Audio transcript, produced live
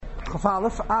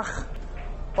Chaf Ach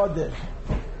Oder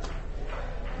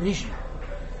Rishon.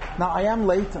 Now I am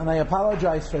late and I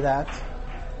apologize for that.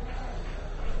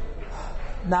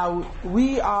 Now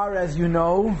we are, as you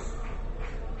know,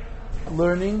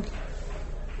 learning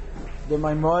the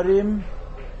Maimorim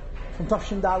from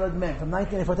Tafshin Daled Mem, from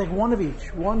 19. If I take one of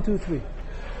each, 1, 2, 3.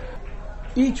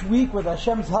 Each week, with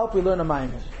Hashem's help, we learn a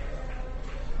Maimor.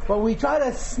 But we try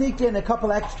to sneak in a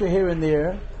couple extra here and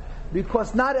there,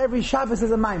 because not every Shabbos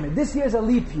is a Maimor. This year is a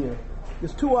leap year.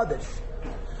 There's 2 others.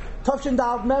 Tafshin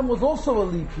Daled Mem was also a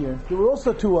leap year. There were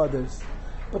also 2 others.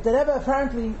 But the Rebbe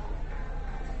apparently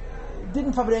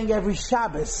didn't verbring every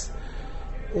Shabbos.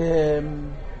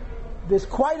 There's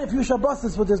quite a few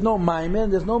Shabbos where there's no Maimor,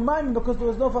 and there's no Maimor because there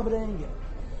was no verbring.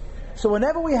 So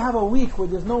whenever we have a week where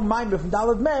there's no Maimor from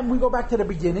Daled Mem, we go back to the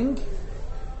beginning.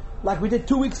 Like we did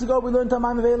 2 weeks ago, we learned a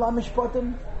Maimor Ve'elam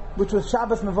Mishpatim, which was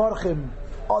Shabbos Mevorchim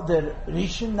Oder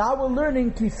Rishon. Now we're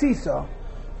learning Tisa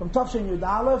from Tafshin Yud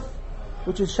Aleph,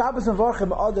 which is Shabbos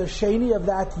Mevorchim Oder Sheni of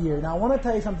that year. Now I want to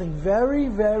tell you something very,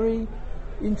 very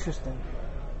interesting.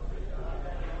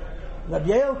 Rabbi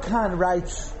Yael Khan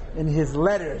writes in his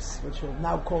letters, which are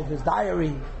now called his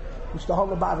diary, which the whole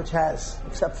Lubavitch has,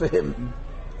 except for him.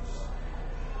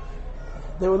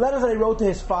 There were letters that he wrote to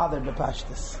his father,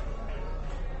 Bepashtis,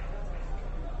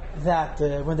 that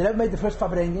when the Rebbe made the first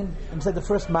Fabrengen, and said the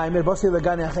first Maimer, Bossi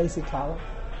Lagani Achaisi Kala,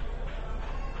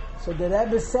 so the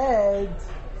Rebbe said,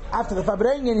 after the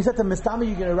Fabrengen, he said to him, Mistami,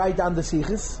 you're going to write down the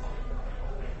Sichos.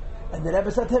 And the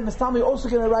Rebbe said to him, Mistami, you're also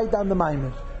going to write down the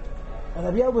Maimer. And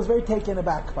Rabbi Yael was very taken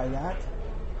aback by that,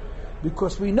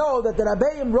 because we know that the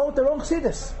Rabbeim wrote their own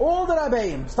Chassidus. All the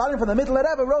Rabbeim, starting from the middle of the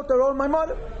Rebbe, wrote their own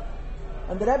Maimor.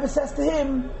 And the Rebbe says to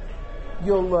him,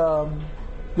 you'll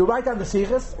write down the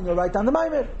Sichos and you'll write down the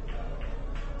Maimor.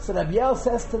 So Rabbi Yael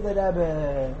says to the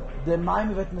Rebbe, the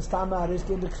Maimor vet Mistama Arishki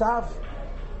in the Ksav.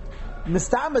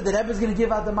 Mistama, the Rebbe is going to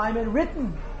give out the Maimor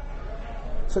written.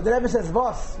 So the Rebbe says,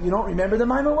 boss, you don't remember the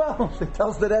Maimor well? He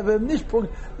tells the Rebbe,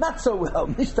 not so well,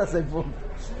 nicht das Punkt.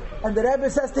 And the Rebbe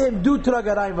says to him, du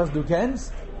tragarein was du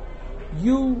kennst.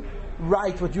 You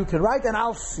write what you can write and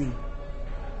I'll see.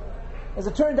 As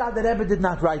it turned out, the Rebbe did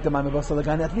not write the Maimor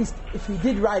Basalagani. At least if he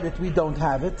did write it, we don't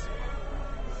have it.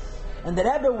 And the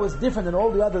Rebbe was different than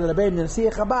all the other Rebbeim in the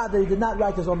Nesiach Chabad, that he did not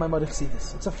write his own Maimor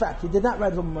Chassidus. It's a fact. He did not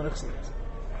write his own Maimor Chassidus.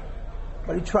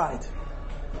 But he tried.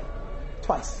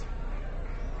 Twice.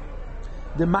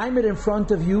 The Maimor in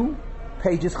front of you,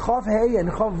 pages Chav Hey and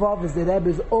Chav Vav, is the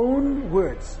Rebbe's own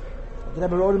words. The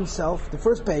Rebbe wrote himself, the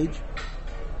first page.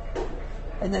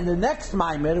 And then the next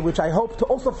Maimor, which I hope to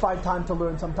also find time to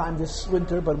learn sometime this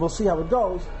winter, but we'll see how it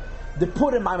goes, the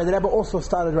Purim Maimor, the Rebbe also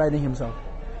started writing himself.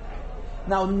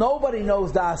 Now nobody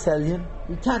knows Das Elyon.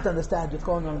 We can't understand what's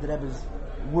going on in the Rebbe's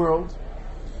world.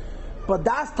 But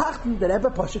Das Tachten, the Rebbe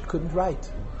Poshet couldn't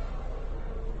write.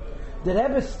 The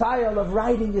Rebbe's style of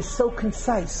writing is so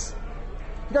concise.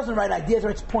 He doesn't write ideas, he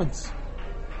writes points.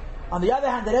 On the other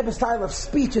hand, the Rebbe's style of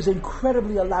speech is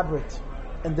incredibly elaborate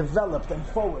and developed and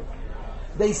forward.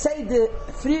 They say the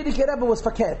Friedrich Rebbe was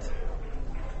fakert.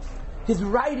 His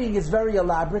writing is very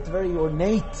elaborate, very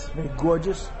ornate, very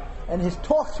gorgeous, and his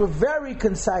talks were very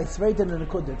concise, very to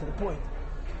the point.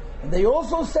 And they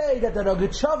also say that the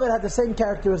Rogatchover had the same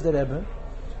character as the Rebbe.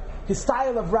 His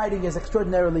style of writing is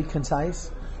extraordinarily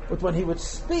concise, but when he would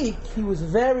speak, he was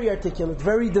very articulate,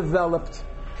 very developed,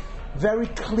 very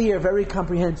clear, very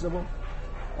comprehensible.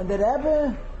 And the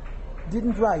Rebbe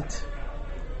didn't write.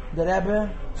 The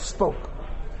Rebbe spoke.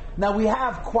 Now we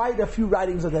have quite a few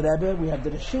writings of the Rebbe. We have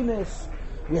the Rishimis,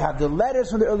 we have the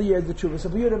letters from the early years, the Chuvas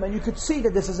of Yudim, and you could see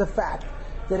that this is a fact.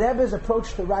 The Rebbe's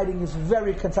approach to writing is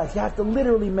very concise. You have to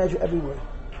literally measure every word,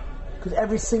 because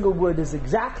every single word is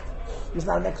exact. There's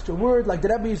not an extra word, like the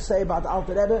Rebbe used to say about the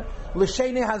Alter Rebbe,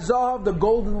 L'Sheinei HaZahav, the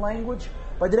golden language.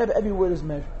 By the Rebbe, every word is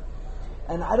measured.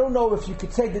 And I don't know if you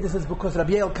could say that this is because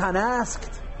Rabbi Yael Khan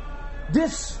asked.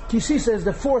 This Tisa is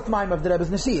the 4th Maimor of the Rebbe's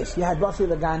Nesius. You had Basi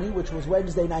Lagani, which was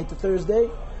Wednesday night to Thursday.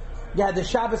 You had the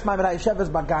Shabbos Maimor HaYeshevas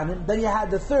Baganim. Then you had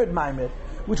the 3rd Maimor,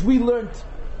 which we learned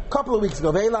a couple of weeks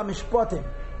ago, Ve'elam Mishpatim,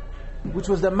 which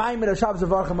was the Maimor of Shabbos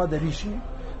Mevorchim Oder Rishon.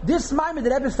 This Maimor the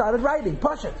Rebbe started writing,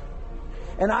 Pashat.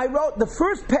 And I wrote the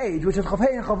first page, which is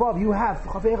Chafei and Chavav, you have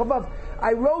Chafei and Chavav.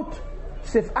 I wrote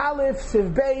Sif Aleph, Sif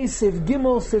Beis, Sif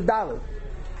Gimel, Sif Dalet.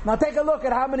 Now take a look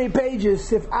at how many pages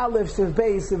Sif Aleph, Sif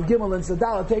Beis, Sif Gimel, and Sif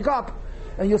Dalet take up,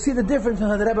 and you'll see the difference in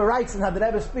how the Rebbe writes and how the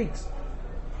Rebbe speaks.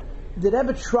 The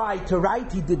Rebbe tried to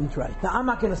write, he didn't write. Now I'm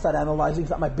not going to start analyzing, it's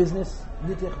not my business.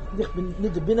 The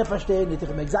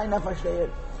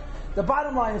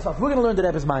bottom line is, we're going to learn the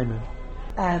Rebbe's Maimor.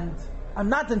 And I'm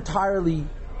not entirely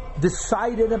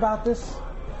decided about this.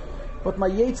 But my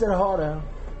Yetzer Hara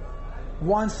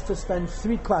wants to spend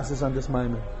 3 classes on this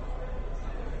Maimer.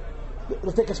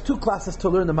 It'll take us 2 classes to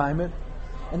learn the Maimer,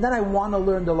 and then I want to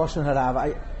learn the Lashon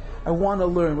Harav. I want to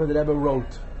learn what the Rebbe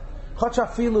wrote.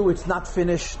 Chachafilu, it's not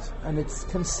finished and it's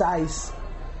concise.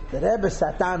 The Rebbe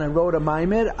sat down and wrote a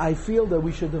Maimer. I feel that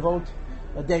we should devote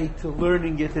a day to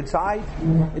learning it inside.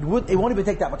 It won't even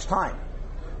take that much time,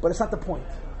 but it's not the point.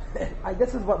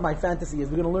 This is what my fantasy is.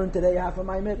 We're going to learn today half a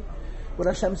Maimer with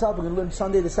Hashem's help. We're going to learn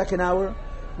Sunday the second hour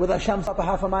with Hashem's help a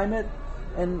half a Maimer,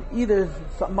 and either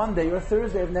Monday or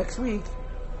Thursday of next week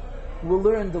we'll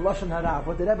learn the Lashon Harav,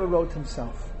 what the Rebbe wrote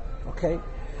himself. Okay?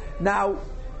 Now,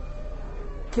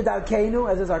 Kedarkeinu,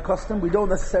 as is our custom, we don't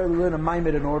necessarily learn a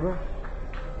Maimer in order.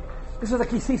 This is a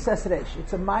Kisi Ses Reish.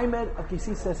 It's a Maimer of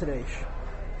Kisi Ses Reish.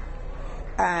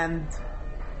 And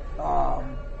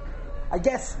I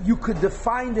guess you could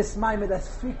define this Maimer as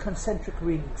 3 concentric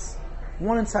rings,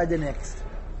 one inside the next.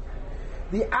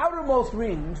 The outermost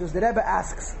rings, as the Rebbe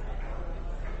asks,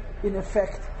 in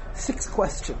effect, 6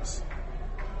 questions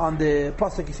on the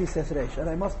Pasuk Kisi Ses Reish. And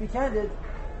I must be candid,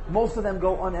 most of them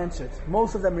go unanswered.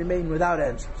 Most of them remain without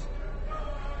answers.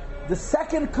 The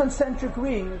second concentric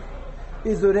ring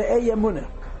is the Re'ei Emunah.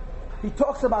 He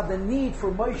talks about the need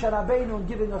for Moshe Rabbeinu in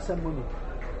giving us Emunah.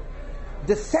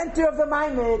 The center of the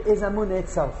Maimer is Emunah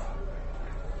itself.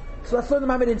 So let's learn the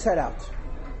Maimer inside out.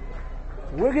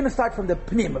 We're going to start from the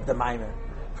Pnim of the Maimer,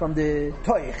 from the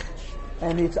Toich.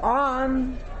 And it's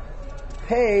on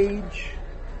page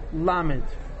Lamed.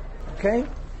 Okay?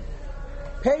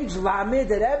 Page Lamed,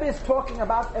 the Rebbe is talking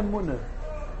about Emunah.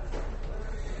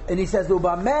 And he says,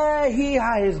 Ubamehi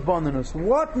ha'izbonenus.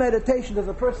 What meditation does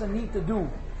a person need to do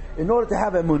in order to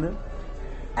have Emunah?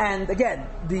 And again,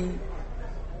 the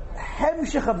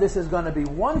hemshich of this is going to be,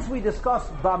 once we discuss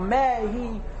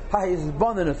Bamehi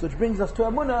ha'izbonenus, which brings us to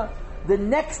Emunah, the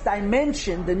next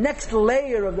dimension, the next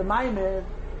layer of the Maimer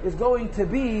is going to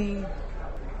be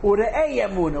Ure'ei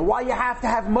Emunah, why you have to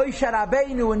have Moshe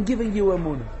Rabbeinu in giving you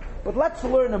Emunah. But let's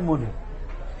learn Emunah.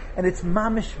 And it's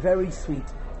mamish very sweet.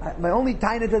 My only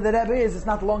taina to the Rebbe is it's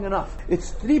not long enough.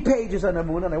 It's 3 pages on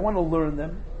Emunah, and I want to learn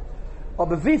them.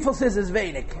 Aber wieviel says is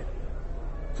wenig.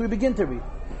 So we begin to read.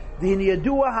 The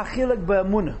Yadua hachilek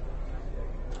be'emunah.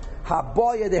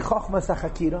 Haboya de chochmas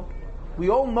hachakira. We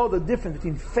all know the difference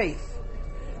between faith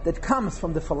that comes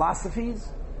from the philosophies.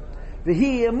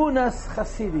 V'hi emunas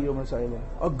chasidi u'masayla.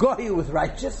 A guy who is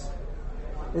righteous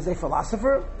is a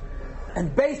philosopher,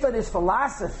 and based on his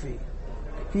philosophy,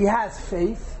 he has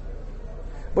faith.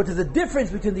 But there's a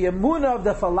difference between the emunah of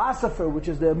the philosopher, which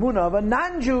is the emunah of a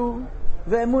non-Jew,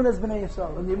 the emunah of Bnei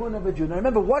Yisrael, and the emunah of a Jew. Now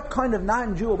remember, what kind of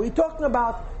non-Jew are we talking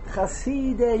about?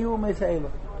 Chasidei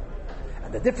u'masayla.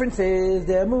 And the difference is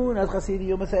the emunah of Chasidei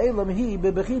u'masayla he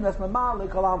bebechinas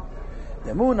mamalik alam.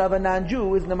 The emunah of a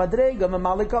non-Jew is the madrega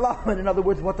mamalik alam. In other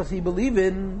words, what does he believe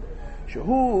in?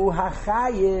 Shehu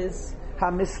hachayis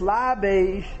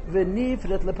hamislabesh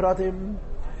v'nifret lepratim.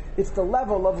 It's the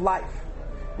level of life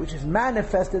which is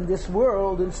manifest in this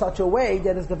world in such a way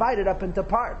that is divided up into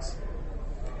parts.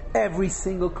 Every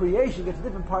single creation gets a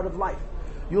different part of life.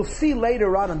 You'll see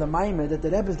later on in the Maimer that the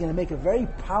Rebbe is going to make a very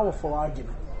powerful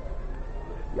argument.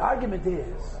 The argument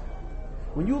is,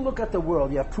 when you look at the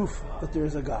world, you have proof that there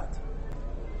is a God.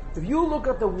 If you look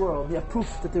at the world, you have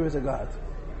proof that there is a God.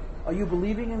 Are you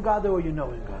believing in God or are you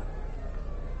knowing God?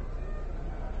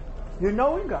 You're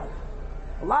knowing God.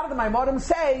 A lot of the Maimorim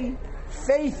say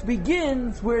faith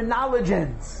begins where knowledge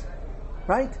ends.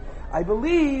 Right? I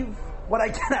believe what I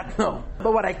cannot know.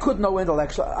 But what I could know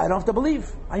intellectually, I don't have to believe.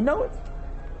 I know it.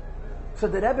 So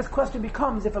the Rebbe's question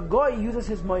becomes, if a goy uses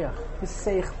his moyach, his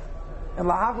seichel, and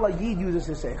lahavla yid uses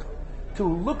his seichel, to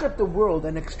look at the world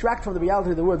and extract from the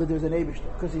reality of the world that there's an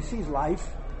Eibishter, because he sees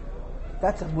life,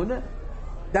 that's emunah,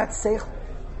 that's seichel.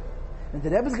 And the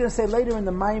Rebbe is going to say later in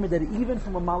the Maimer that even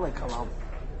from a malek halam,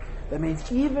 that means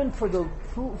even for the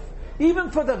proof,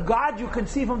 even for the God you can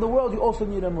see from the world, you also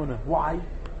need emunah. Why?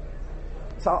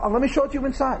 So let me show it to you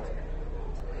inside.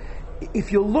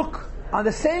 If you look on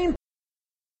the same,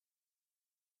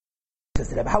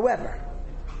 however,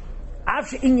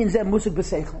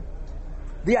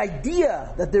 the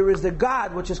idea that there is the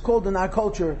God which is called in our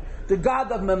culture the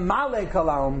God of Memalek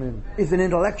Halamim is an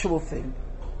intellectual thing.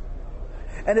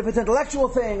 And if it's an intellectual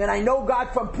thing, and I know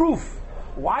God from proof,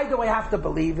 why do I have to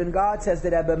believe in God? Says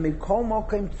that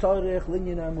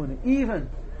even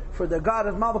for the God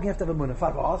of Malbuk, you have to have emunah.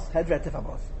 Farvos, hedret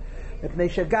farvos.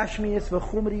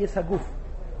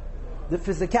 The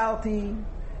physicality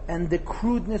and the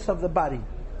crudeness of the body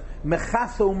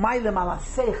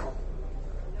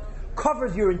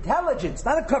covers your intelligence,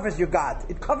 not it covers your God,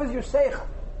 it covers your seichel.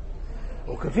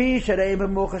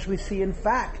 We see in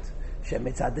fact,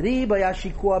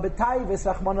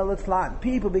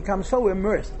 people become so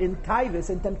immersed in taivas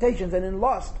and temptations and in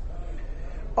lust.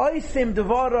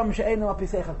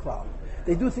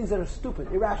 They do things that are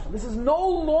stupid, irrational. This is no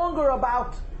longer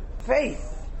about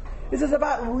faith. This is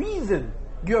about reason.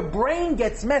 Your brain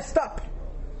gets messed up.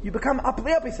 You become let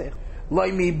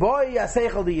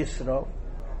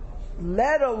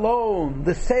alone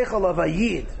the seichel of a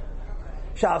yid.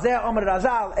 The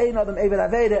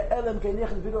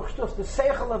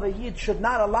seichel of a yid should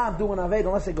not allow him doing aved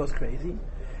unless it goes crazy.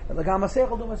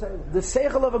 The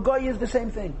seichel of a goy is the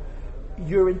same thing.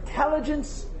 Your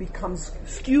intelligence becomes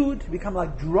skewed, you become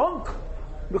like drunk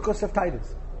because of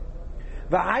taivas.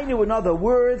 In other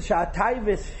words, the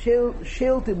taivas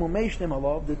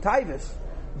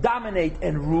dominate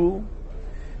and rule.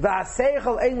 The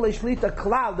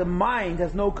mind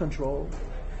has no control.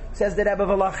 Says that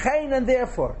and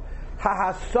therefore,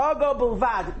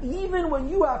 even when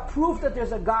you have proof that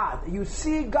there's a God, you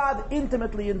see God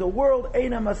intimately in the world,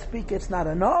 it's not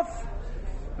enough.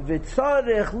 Let's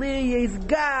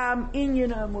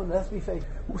be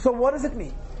faithful. So what does it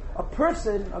mean? A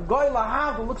person, a goy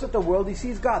lahav, who looks at the world, he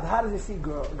sees God. How does he see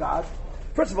God?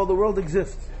 First of all, the world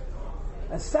exists.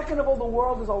 And second of all, the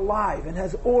world is alive and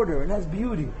has order and has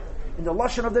beauty. In the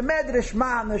lashon of the Medrash,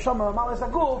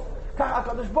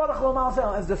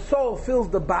 as the soul fills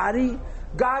the body,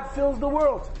 God fills the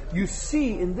world. You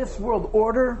see in this world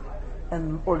order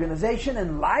and organization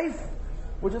and life,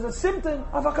 which is a symptom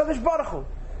of HaKadosh Baruch Hu.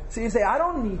 So you say, I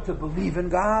don't need to believe in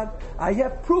God. I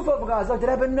have proof of God. It's like,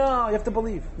 no, you have to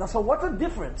believe. Now, so what's the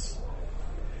difference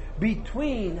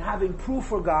between having proof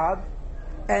for God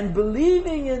and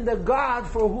believing in the God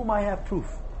for whom I have proof?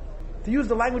 To use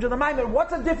the language of the Maimer,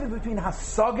 what's the difference between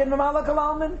Hasog and Mamalak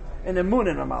Alamin and Emun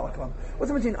and Mamalak Alamin? What's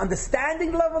the difference between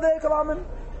understanding the level of the Alamin,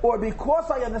 or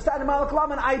because I understand Mamalak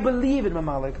Alamin, I believe in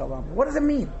Mamalak Alamin? What does it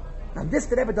mean? And this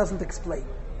the Rebbe doesn't explain.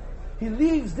 He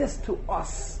leaves this to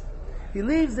us. He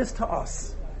leaves this to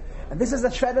us. And this is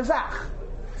a Shred Zach.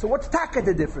 So what's taka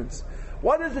the difference?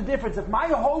 What is the difference if my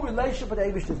whole relationship with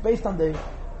Eivish is based on the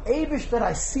Eivish that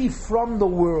I see from the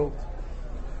world?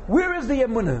 Where is the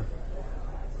Emunah?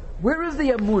 Where is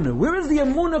the Emunah? Where is the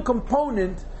Emunah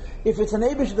component if it's an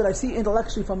Eivish that I see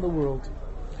intellectually from the world?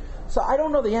 So I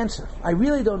don't know the answer. I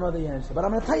really don't know the answer. But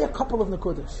I'm going to tell you a couple of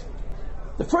Nekudas.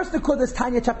 The first Nekudah is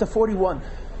Tanya chapter 41.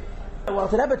 Well,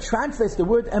 the Rebbe translates the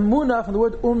word emunah from the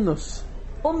word umnus.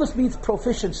 Umnus means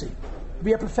proficiency.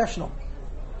 Be a professional.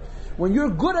 When you're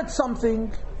good at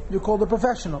something, you're called a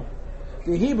professional.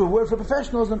 The Hebrew word for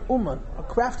professional is an uman, a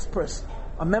craftsperson,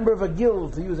 a member of a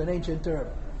guild, to use an ancient term.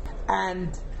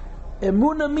 And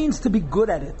emunah means to be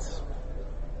good at it.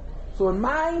 So in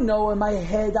my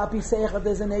head, I'll be saying that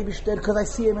there's an Eibishter because I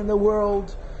see him in the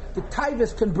world. The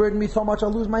taivas can burden me so much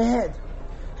I'll lose my head.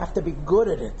 Have to be good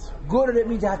at it. Good at it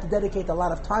means you have to dedicate a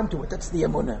lot of time to it. That's the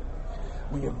emunah.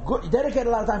 When you're good, you dedicate a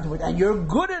lot of time to it, and you're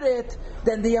good at it,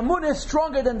 then the emunah is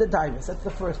stronger than the taivas. That's the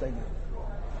first idea.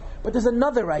 But there's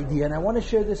another idea, and I want to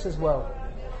share this as well.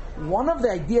 One of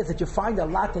the ideas that you find a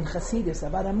lot in Chassidus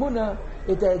about emunah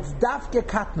is that it's dafke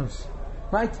katnus,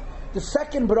 right? The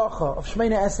second bracha of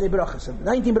Shmeina Esrei brachas,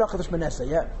 19 brachas of Shmeina Esrei,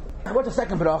 yeah. What's the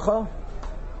second bracha?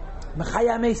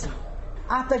 Mechaya Mesa,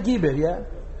 Ata Giber, yeah.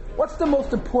 What's the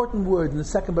most important word in the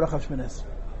second bracha of Shmeina Esrei?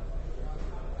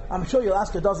 I'm sure you'll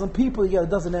ask a dozen people, you get a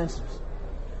dozen answers.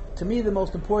 To me, the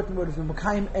most important word is the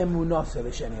Mekayim Emunah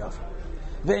L'Sheni Yafeh.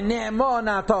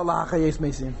 V'ne'emona Torah L'Chayes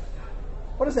Meisim.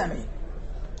 What does that mean?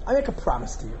 I make a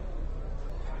promise to you,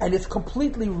 and it's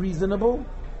completely reasonable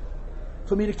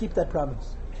for me to keep that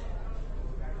promise.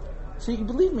 So you can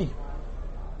believe me.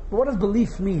 But what does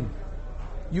belief mean?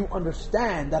 You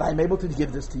understand that I'm able to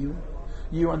give this to you.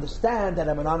 You understand that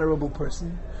I'm an honorable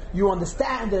person. You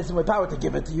understand that it's in my power to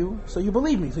give it to you. So you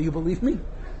believe me. So you believe me.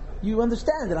 You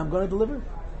understand that I'm going to deliver.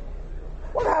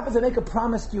 What happens if I make a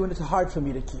promise to you and it's hard for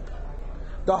me to keep?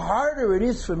 The harder it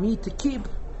is for me to keep,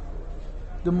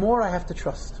 the more I have to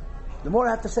trust. The more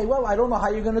I have to say, well, I don't know how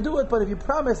you're going to do it, but if you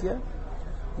promise, yeah.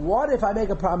 What if I make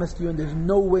a promise to you and there's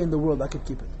no way in the world I could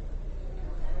keep it?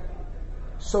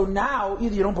 So now,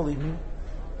 either you don't believe me,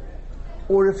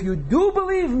 or if you do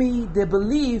believe me, the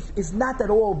belief is not at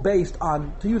all based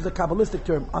on, to use the Kabbalistic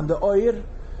term, on the oir,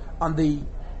 on the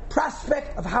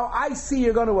prospect of how I see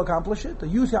you're going to accomplish it, or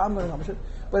you see how I'm going to accomplish it,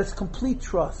 but it's complete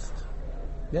trust.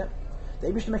 Yeah? The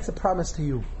Eibishter makes a promise to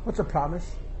you. What's a promise?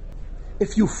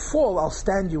 If you fall, I'll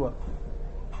stand you up.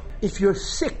 If you're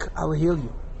sick, I'll heal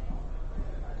you.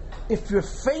 If you're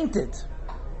fainted,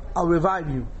 I'll revive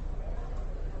you.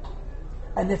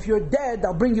 And if you're dead,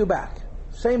 I'll bring you back.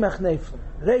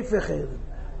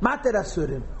 Mater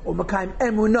asurim, or mekayim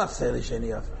emunaseh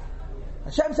l'sheniyav.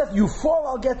 Hashem says, you fall,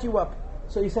 I'll get you up.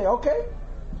 So you say, okay,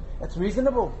 that's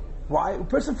reasonable. Why? A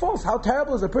person falls. How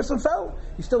terrible is a person fell?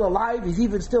 He's still alive, he's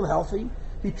even still healthy.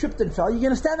 He tripped and fell, you're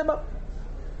going to stand him up.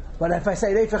 But if I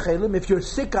say, if you're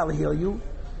sick, I'll heal you.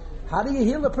 How do you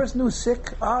heal a person who's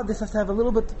sick? This has to have a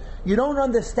little bit... You don't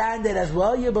understand it as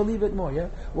well, you believe it more, yeah?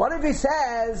 What if he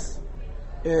says,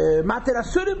 Mater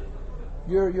asurim,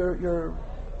 you're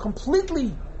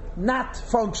completely not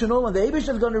functional, and the Eibush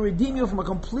is going to redeem you from a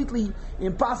completely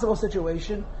impossible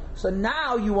situation. So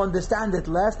now you understand it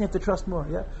less, and you have to trust more,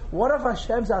 yeah? What if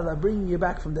Hashem says, I'm bringing you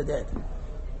back from the dead?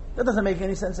 That doesn't make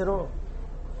any sense at all.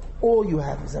 All you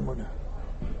have is emunah.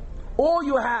 All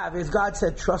you have is God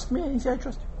said, trust me, and he said, I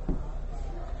trust you.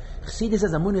 Chassidus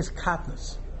says emunah is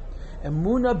katnus.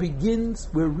 Emunah begins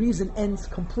where reason ends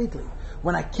completely.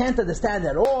 When I can't understand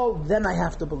at all, then I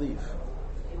have to believe.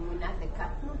 Emunah the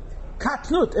katnut?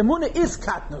 Katnut. Emunah is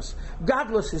katnus.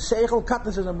 Godless is seichel,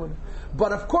 katnus is emunah.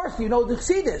 But of course, you know the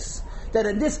chassidus, that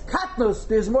in this katnus,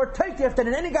 there's more teikef than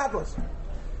in any godless.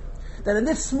 That in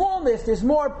this smallness, there's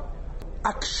more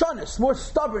akshonis, more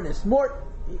stubbornness, more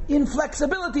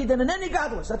inflexibility than in any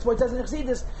godless. That's why it says in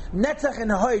Chassidus, Netzach and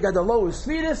Hoyd are the lowest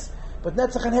spheres, but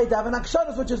Netzach and Hoyd have an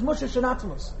akshonis, which is mushish and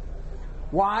atmos.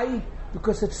 Why?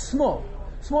 Because it's small.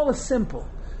 Small is simple.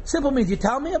 Simple means you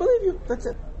tell me, I believe you. That's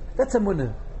it. That's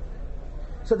emunah.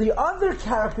 So the other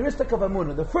characteristic of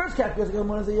emunah, the first characteristic of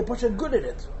emunah is that you're pushing good at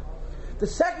it. The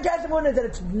second characteristic of emunah is that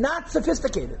it's not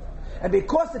sophisticated. And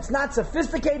because it's not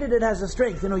sophisticated, it has a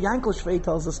strength. You know, Yankel Shvei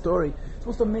tells a story. It's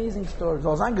the most amazing story.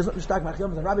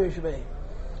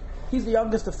 He's the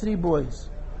youngest of 3 boys.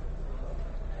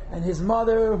 And his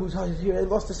mother, he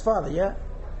lost his father, yeah?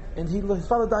 And his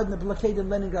father died in the blockade in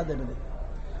Leningrad. And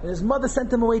his mother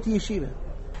sent him away to yeshiva.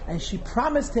 And she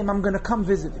promised him, I'm going to come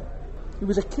visit him. He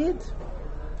was a kid.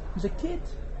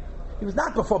 He was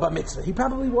not before Bar Mitzvah. He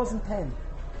probably wasn't 10.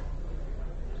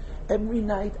 Every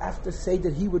night after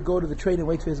Seder, he would go to the train and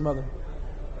wait for his mother.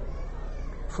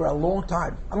 For a long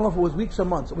time. I don't know if it was weeks or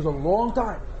months. It was a long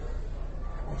time.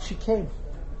 And she came.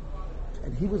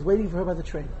 And he was waiting for her by the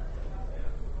train.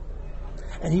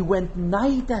 And he went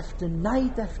night after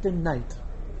night after night.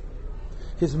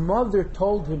 His mother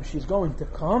told him she's going to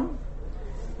come.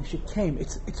 And she came.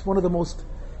 It's one of the most...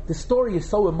 The story is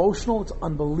so emotional, it's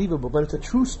unbelievable. But it's a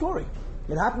true story.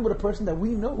 It happened with a person that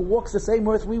we know who walks the same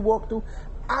earth we walk to.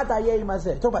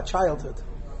 Talk about childhood.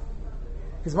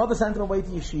 His mother sent him away to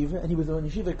yeshiva, and he was in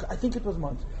yeshiva, I think it was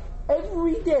months.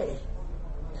 Every day,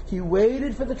 he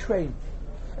waited for the train.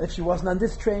 And if she wasn't on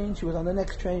this train, she was on the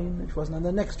next train. If she wasn't on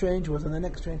the next train, she was on the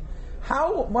next train.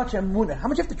 How much emunah? How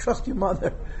much you have to trust your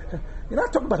mother? You're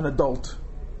not talking about an adult.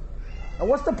 And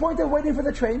what's the point of waiting for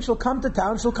the train? She'll come to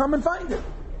town, she'll come and find it.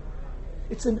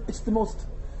 It's the most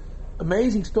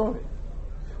amazing story.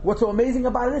 What's so amazing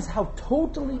about it is how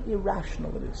totally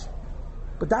irrational it is.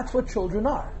 But that's what children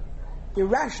are.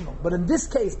 Irrational. But in this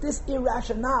case, this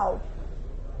irrationale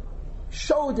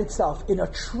showed itself in a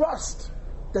trust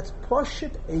that's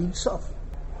Poshet Ein Sof.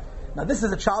 Now this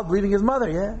is a child believing his mother,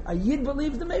 yeah? A Yid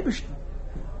believes the Meibishter.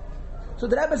 So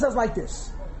the Rebbe says like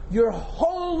this, your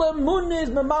whole emunah is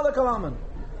Memalek Alaman.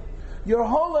 Your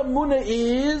whole emunah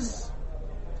is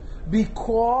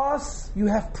because you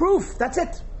have proof. That's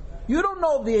it. You don't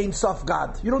know the Ein Sof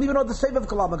God. You don't even know the Sefer of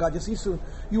Kalam God. You see soon.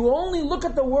 You only look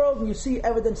at the world and you see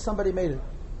evidence somebody made it.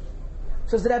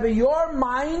 Says the Rebbe, your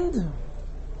mind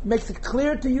makes it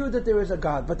clear to you that there is a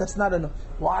God, but that's not enough.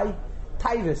 Why?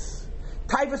 Taivas.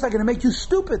 Taivas are going to make you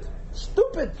stupid.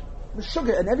 Stupid.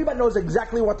 Sugar. And everybody knows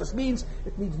exactly what this means.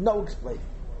 It needs no explaining.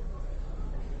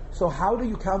 So how do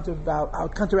you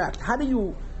counteract? How do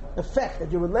you affect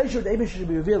that your relationship with Eibush should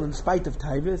be revealed in spite of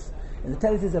Taivas? And the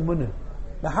Taivas is Emunah.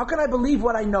 Now, how can I believe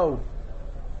what I know?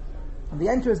 And the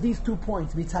answer is these 2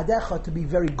 points. Mitzadecha, to be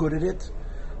very good at it,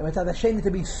 and mitzadasheni, to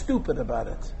be stupid about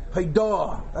it.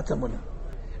 Haidah, that's emunah.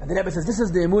 And the Rebbe says, this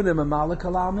is the emunah Memalek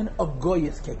Alamin. A goy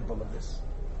is capable of this.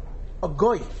 A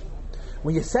goy.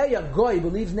 When you say a goy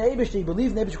believes in Eibush, he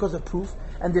believes in Eibush because of proof,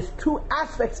 and there's 2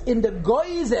 aspects in the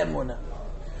goy's emunah.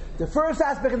 The first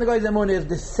aspect in the goy's emunah is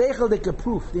the seichel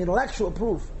proof, the intellectual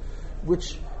proof,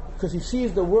 which... because he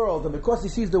sees the world, and because he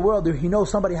sees the world, he knows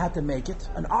somebody had to make it.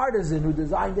 An artisan who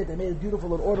designed it and made it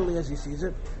beautiful and orderly as he sees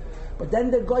it. But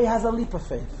then the guy has a leap of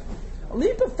faith. A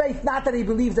leap of faith, not that he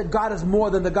believes that God is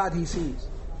more than the God he sees,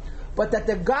 but that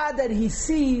the God that he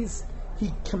sees,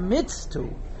 he commits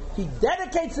to, he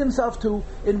dedicates himself to,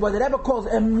 in what the Rebbe calls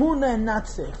emunah and not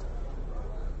sech.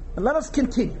 And let us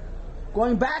continue.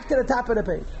 Going back to the top of the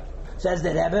page. Says the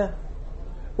Rebbe,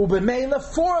 Ubemela,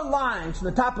 4 lines from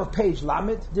the top of page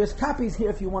Lamed. There's copies here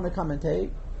if you want to come and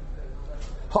take.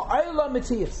 Ha'ayla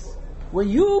mitzias. When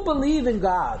you believe in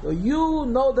God, or you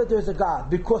know that there's a God,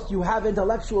 because you have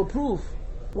intellectual proof,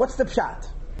 what's the pshat?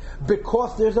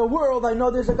 Because there's a world, I know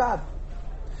there's a God.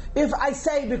 If I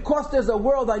say, because there's a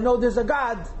world, I know there's a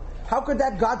God, how could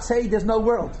that God say there's no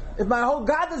world? If my whole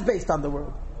God is based on the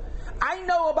world. I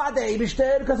know about the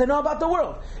Eibishter because I know about the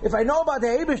world. If I know about the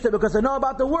Eibishter because I know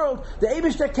about the world, the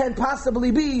Eibishter can't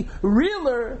possibly be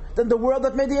realer than the world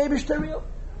that made the Eibishter real.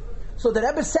 So the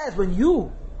Rebbe says, when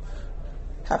you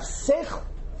have seichel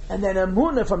and then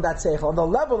emunah from that seichel on the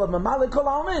level of Mamalik Kol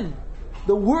Almin,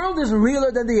 the world is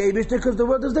realer than the Eibishter because the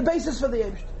world is the basis for the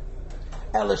Eibishter.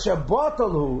 Elisha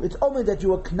Botolhu, it's only that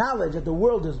you acknowledge that the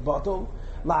world is bottle.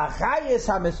 La'achayis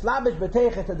hamislabish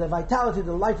b'teichet, to the vitality,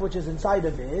 the life which is inside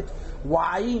of it.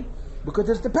 Why? Because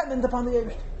it's dependent upon the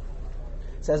Eibishter.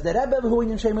 Says the Rebbe who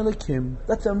in Shem Elikim.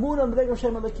 That's a moon on the of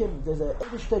Shem Elikim. There's a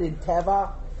Eibishter in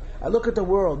Teva. I look at the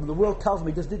world, and the world tells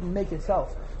me this didn't make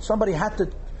itself. Somebody had to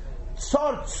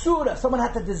sort surah. Someone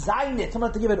had to design it. Someone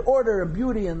had to give it order and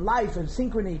beauty and life and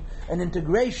synchrony and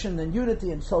integration and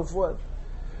unity and so forth.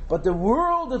 But the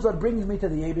world is what brings me to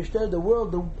the Eibishter. The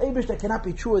Eibishter cannot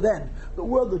be truer then. The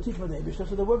world will teach me the Eibishter,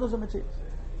 so the world is a mitzvah.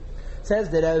 Says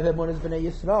that Emun is b'nei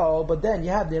Yisrael, but then you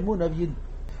have the Emun of Yid.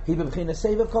 He b'b'china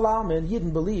seiv Kol Almin.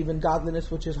 Yidden believe in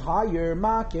godliness which is higher,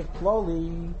 makif,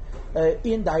 kloli,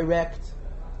 indirect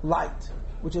light,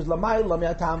 which is lamay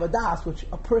lamyatam vadas, which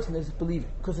a person is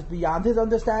believing, because it's beyond his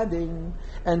understanding,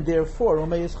 and therefore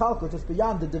umay yischalkut, it's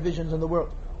beyond the divisions in the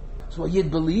world. So a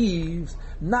Yid believes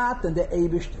not in the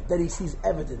Eibishter, that he sees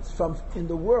evidence from in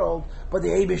the world, but the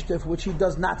Eibishter for which he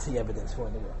does not see evidence for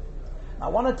in the world. Now, I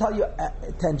want to tell you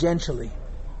tangentially,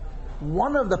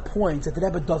 one of the points that the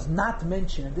Rebbe does not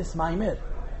mention in this Maimir,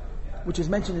 which is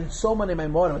mentioned in so many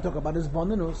Maimorim, I talk about his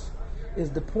Bonanus, is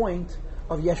the point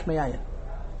of Yesh Me'ayin.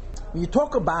 When you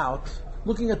talk about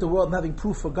looking at the world and having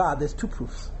proof for God, there's two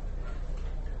proofs.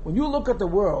 When you look at the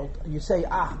world and you say,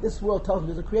 this world tells me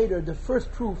there's a creator, the first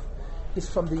proof is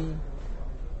from the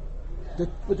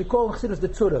what they call in Chassidus the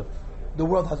tzura. The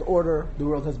world has order, the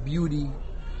world has beauty,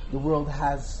 the world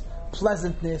has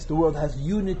pleasantness, the world has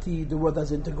unity, the world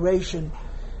has integration.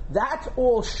 That's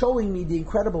all showing me the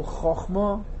incredible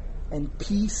chokhmah and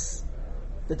peace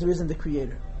that there is in the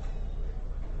Creator.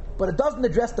 But it doesn't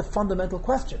address the fundamental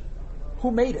question.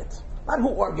 Who made it? Not who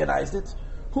organized it.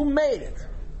 Who made it?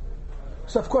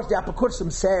 So of course the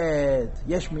Apakursim said,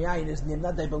 Yesh Me'ayin is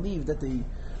not they believe that the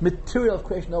material of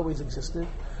creation always existed.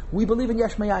 We believe in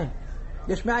Yesh Me'ayin.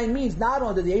 Yesh Me'ayin means not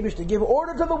only did the Eibush to give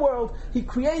order to the world, he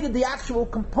created the actual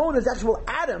components, the actual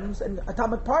atoms and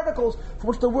atomic particles for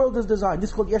which the world is designed. This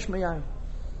is called Yesh Me'ayin.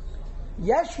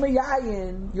 Yesh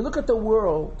Me'ayin, you look at the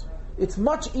world, it's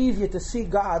much easier to see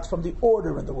God from the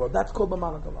order in the world. That's called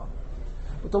B'malak Olam.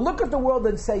 But to look at the world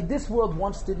and say, this world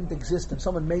once didn't exist and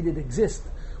someone made it exist,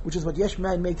 which is what Yesh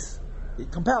Me'ayin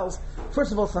it compels,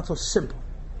 first of all, it's not so simple.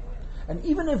 And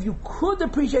even if you could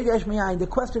appreciate Yesh Me'ayin, the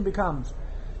question becomes,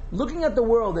 looking at the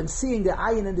world and seeing the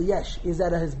ayin and the yesh, is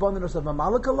that a hisbonenus of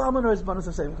Mamalik Alaman or hisbonenus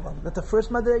of Seivik Alaman? That's the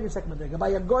first madrega and second madrega. By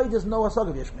a goy, there's no asog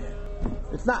of Yesh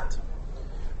Me'ayin. It's not.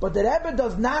 But the Rebbe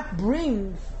does not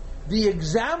bring the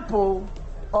example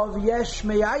of Yesh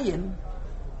Me'ayin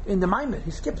in the Maimed.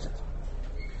 He skips it.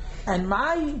 And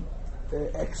my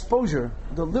exposure,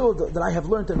 the little that I have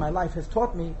learned in my life, has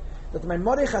taught me that my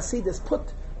Moreh Hasidus put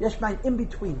Yesh Me'ayin in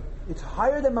between. It's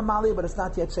higher than Mamali, but it's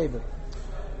not yet Seivik.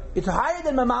 It's higher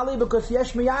than Mamali because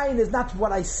Yesh Me'ayin is not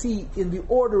what I see in the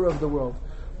order of the world.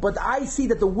 But I see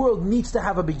that the world needs to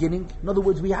have a beginning. In other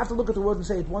words, we have to look at the world and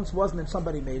say it once wasn't and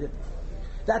somebody made it.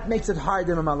 That makes it higher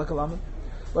than Mamalik Kalaman.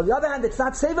 But on the other hand, it's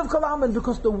not Seivik Kalaman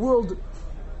because the world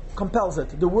compels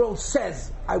it. The world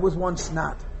says, I was once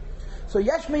not. So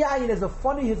Yesh Me'ayin is a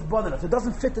funny hisbonenus. It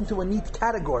doesn't fit into a neat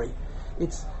category.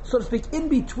 It's, so to speak, in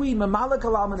between Mamalik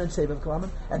Kalaman and Seivik Kalaman.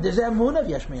 And there's emun of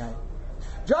Yesh Me'ayin.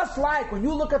 Just like when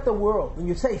you look at the world and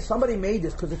you say somebody made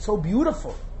this because it's so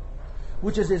beautiful,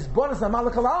 which is his bonus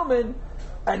Mamalik Kalaman,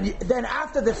 and then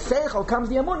after the seichel comes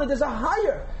the emunah, there's a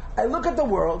higher. I look at the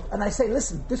world and I say,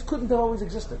 listen, this couldn't have always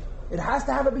existed. It has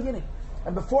to have a beginning.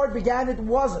 And before it began, it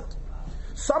wasn't.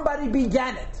 Somebody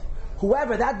began it.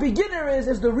 Whoever that beginner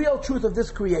is the real truth of this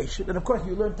creation. And of course,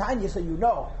 you learn Tanya, so you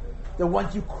know that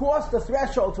once you cross the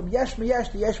threshold from Yesh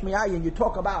Me'yesh to Yesh Me'ayin, you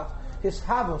talk about his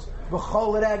havos,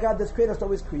 v'chol rega, this creator to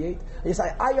always create. And you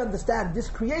say, I understand this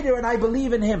creator and I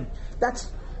believe in him.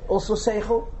 That's also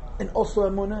seichel and also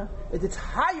emunah. It's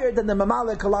higher than the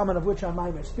Mamalik Kalaman of which our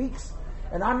Maimer speaks.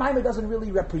 And our Maimer doesn't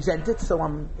really represent it, so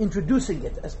I'm introducing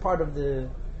it as part of the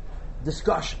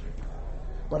discussion.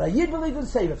 But a Yid believes in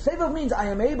Seivik. Seivik means I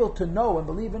am able to know and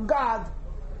believe in God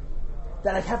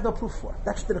that I have no proof for.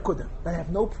 That's the Nekudah, that I have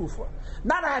no proof for.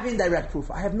 Not I have indirect proof,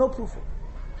 I have no proof for.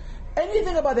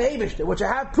 Anything about the Eibishter, which I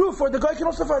have proof for, the Goy can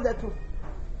also find that proof.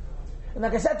 And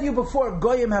like I said to you before,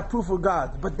 Goyim have proof for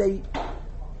God, but they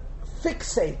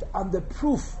fixate on the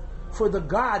proof for the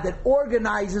God that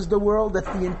organizes the world, that's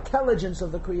the intelligence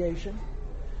of the creation.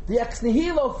 The ex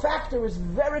nihilo factor is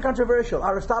very controversial.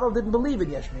 Aristotle didn't believe in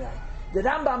Yesh Me'ayin. The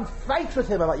Rambam fights with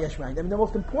him about Yesh Me'ayin. I mean, the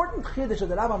most important chiddush of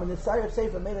the Rambam in the Tzayir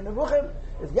Sefer Meir Nevuchim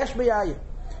is Yesh Me'ayin.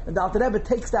 And the Alter Rebbe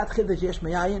takes that chiddush Yesh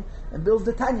Me'ayin and builds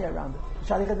the Tanya around it,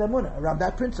 Shalichat Emunah, around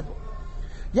that principle.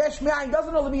 Yesh Me'ayin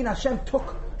doesn't only mean Hashem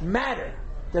took matter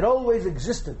that always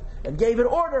existed and gave it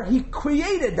order. He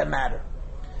created the matter.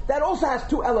 That also has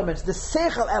two elements. The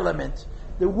seichel element,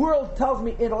 the world tells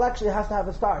me intellectually has to have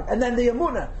a start. And then the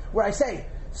emunah, where I say,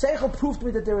 seichel proved to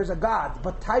me that there is a God,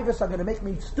 but taivas are going to make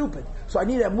me stupid. So I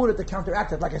need a emunah to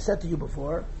counteract it, like I said to you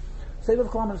before. Sefer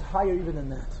Kalam is higher even than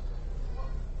that.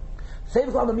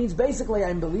 Sefer Kalam means basically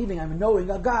I'm believing, I'm knowing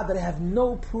a God that I have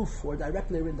no proof for,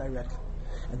 directly or indirectly.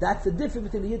 And that's the difference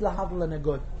between the Yid Lahadl and a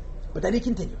good. But then he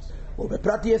continues. Well,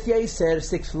 Bepratiyas Yeser,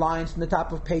 6 lines from the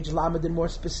top of page Lamed, and more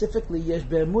specifically, Yesh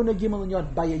Be'emunah Gimel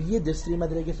Inyon, by a Yid, there's 3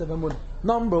 madregas of Emunah.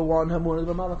 Number 1, Emunah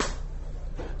B'malach.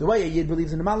 The way a Yid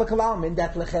believes in the Malach Alamin,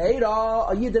 that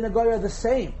Lecheira, a Yid and a Goy are the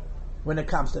same when it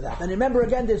comes to that. And remember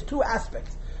again, there's 2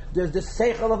 aspects. There's the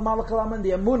Seichel of Malach Alamin,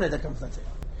 the Emunah that comes from it.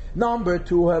 Number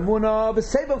 2, Emunah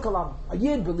B'Seiv Kalam. A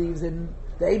Yid believes in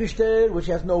the Eibishter, which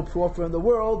has no proof in the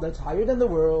world, that's higher than the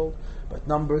world. But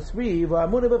number 3,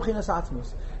 V'Emunah B'Bchinas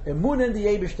Atzmus. Emunah in the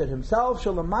Eibishter himself,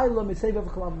 Shalamayla Mitzvah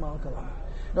Kalam Malach Alamin.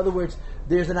 In other words,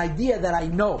 there's an idea that I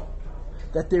know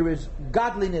that there is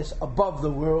godliness above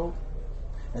the world,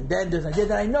 and then there's an idea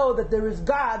that I know that there is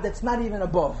God that's not even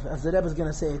above, as the Rebbe is going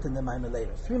to say it in the Maimon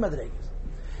later. 3 madregas.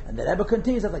 And the Rebbe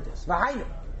continues it like this. When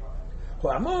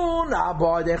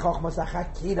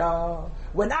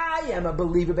I am a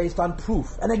believer based on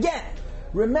proof, and again,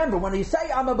 remember, when you say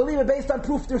I'm a believer based on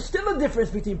proof, there's still a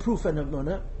difference between proof and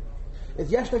emunah. It's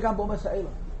yesh legam bo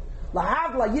masa'ila.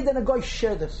 Lahav Yid and a Goy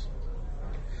share this.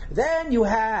 Then you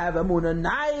have emunah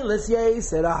nailis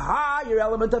yeser, a higher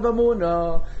element of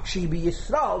emunah. She be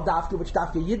Yisrael dafka, which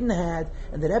dafka Yidden had,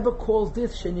 and the Rebbe calls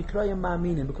this shenikrayim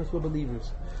ma'aminin, because we're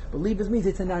believers. Believers means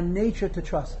it's in our nature to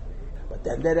trust. But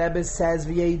then the Rebbe says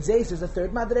v'yed zeis is the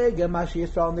 3rd madrega, mashi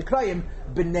Yisrael nikrayim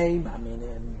b'nei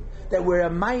ma'aminin. That we're a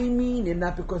ma'aminim,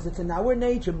 not because it's in our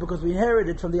nature, but because we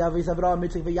inherited from the Avis Avraham,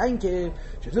 Mitzvah, V'yankev,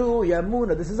 Shazu,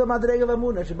 Yamunah. This is a madrega of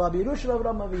Amunah. Sheba b'Yerushal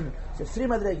Avraham Avinu. So 3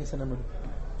 madregas in Amunah.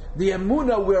 The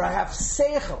Amunah where I have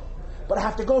seichel, but I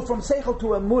have to go from seichel to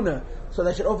Amunah, so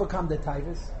that I should overcome the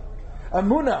taivas.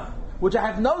 Amunah, which I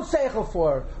have no seichel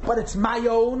for, but it's my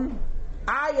own.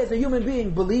 I, as a human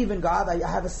being, believe in God. I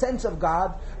have a sense of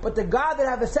God, but the God that I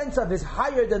have a sense of is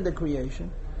higher than the creation.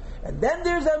 And then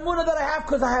there's a emunah that I have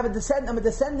because I'm a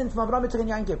descendant from Avraham, Yitzchak, and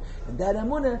Yankov. And that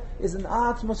emunah is an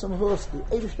Atzmos Amhus, the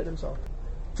Eibishter himself.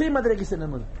 3 madregis in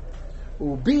emunah.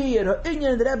 Ubi and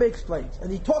Inyan, the Rebbe explains.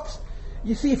 And he talks,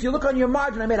 you see, if you look on your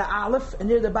margin, I made an Aleph, and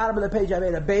near the bottom of the page I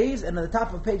made a Beis, and on the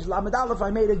top of page Lamed Aleph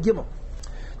I made a Gimel.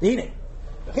 The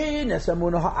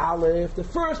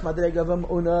first madrega of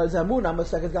emunah is emunah,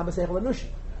 Masechet Gam B'Seichel Anushi.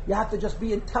 You have to just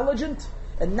be intelligent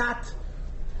and not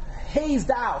hazed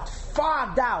out,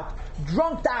 fogged out,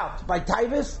 drunked out by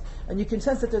taivas, and you can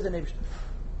sense that there's an Eibishter.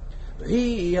 This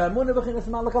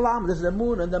is the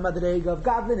moon and the madrega of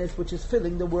godliness which is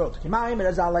filling the world.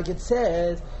 Like it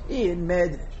says in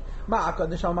Medrash.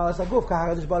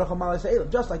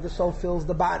 Just like the soul fills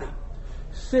the body.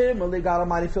 Similarly, God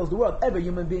Almighty fills the world. Every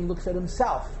human being looks at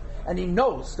himself and he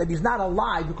knows that he's not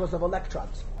alive because of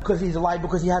electrons. Because he's alive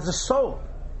because he has a soul.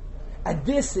 And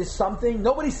this is something,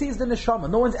 nobody sees the neshama.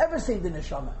 No one's ever seen the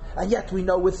neshama. And yet we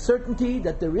know with certainty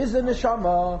that there is a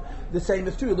neshama. The same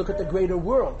is true. You look at the greater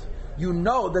world. You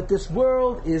know that this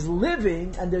world is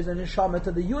living and there's a neshama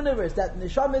to the universe. That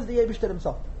neshama is the Eibishter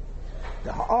himself.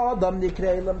 A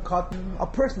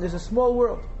person is a small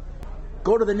world.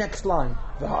 Go to the next line.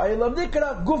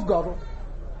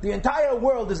 The entire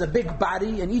world is a big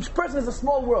body, and each person is a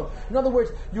small world. In other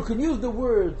words, you can use the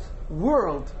words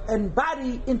world and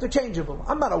body interchangeable.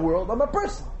 I'm not a world, I'm a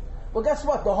person. Well, guess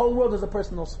what? The whole world is a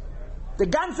person also. The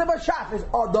ganze Bashaf is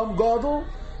Adam Gadol,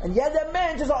 and yet the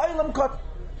mensch is a Olam Kot.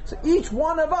 So each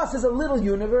one of us is a little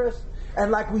universe, and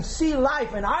like we see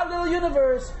life in our little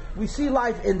universe, we see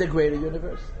life in the greater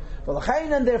universe.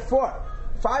 And therefore,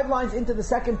 5 lines into the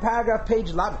 2nd paragraph,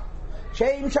 page 11.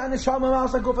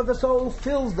 The soul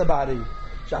fills the body.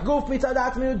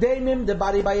 The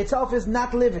body by itself is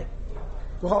not living.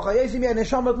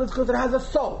 It has a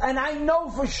soul. And I know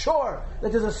for sure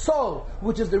that there's a soul,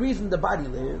 which is the reason the body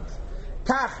lives.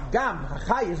 Kach gam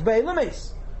hachayis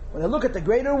be'elamis. When I look at the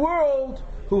greater world,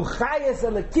 hu chayis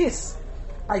elekis,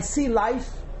 I see life,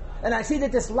 and I see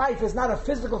that this life is not a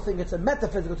physical thing; it's a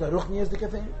metaphysical, it's a ruchniistic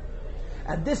thing,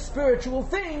 and this spiritual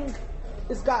thing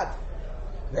is God.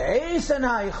 Just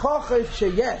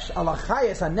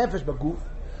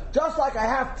like I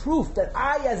have proof that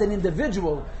I, as an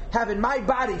individual, have in my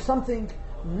body something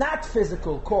not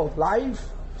physical called life,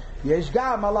 the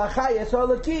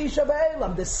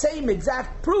same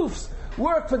exact proofs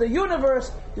work for the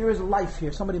universe. There is life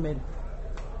here. Somebody made it.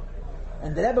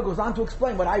 And the Rebbe goes on to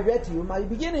explain what I read to you in my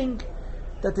beginning,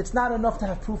 that it's not enough to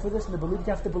have proof of this and to believe it,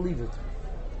 you have to believe it.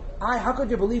 How could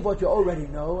you believe what you already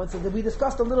know? And so we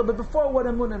discussed a little bit before what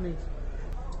emunah means.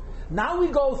 Now we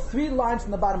go 3 lines from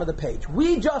the bottom of the page.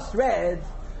 We just read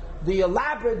the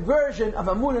elaborate version of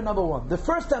emunah number 1. The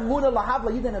first emunah lahav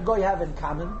la'yid and a goy have in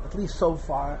common, at least so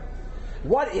far.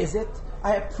 What is it?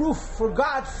 I have proof for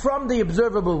God from the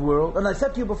observable world. And I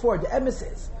said to you before, the emes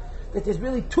is that there's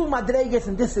really 2 madreges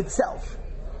in this itself.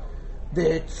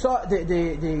 The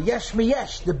yesh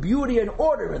meyesh, the beauty and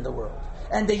order in the world.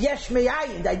 And the yesh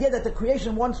me'ayin, the idea that the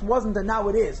creation once wasn't and now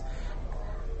it is.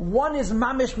 One is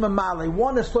mamish mamale,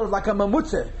 one is sort of like a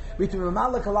mamutze between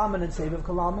mamale kalaman and seviv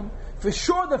kalaman. For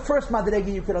sure the first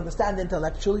madrega you could understand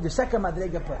intellectually, the second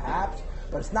madrega perhaps,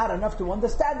 but it's not enough to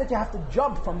understand that. You have to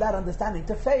jump from that understanding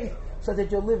to faith so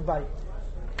that you'll live by it.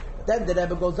 Then the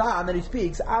Rebbe goes on and he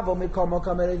speaks, in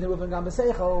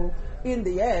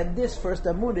the end, this first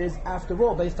amun is after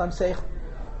all based on seichel.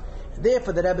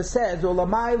 Therefore, the Rebbe says, above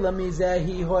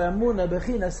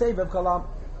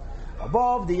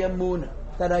the emunah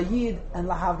that a yid and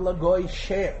lahav lagoy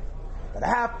share, that I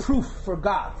have proof for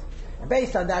God, and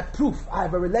based on that proof, I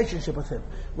have a relationship with Him,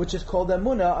 which is called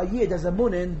emunah. A yid has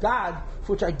emunah in God,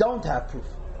 for which I don't have proof.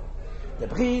 The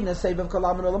b'china seiv of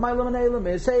kalaman olamaylam and elam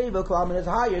is seiv of kalaman is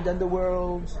higher than the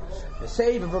worlds. The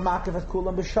seiv of v'makev as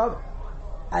kulam b'shavah,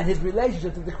 and his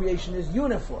relationship to the creation is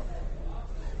uniform.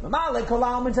 Mamale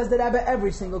Kalaman says that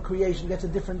every single creation gets a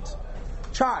different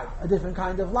charge, a different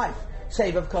kind of life.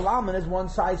 Save of Kalaman is one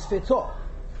size fits all.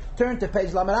 Turn to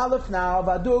page Lamed Aleph now.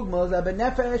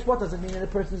 Nefesh. What does it mean in a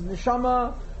person's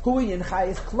neshama? Huyin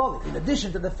chayis klali. In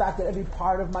addition to the fact that every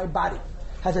part of my body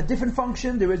has a different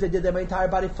function, there is a idea that my entire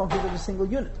body functions as a single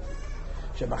unit.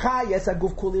 Shemachayes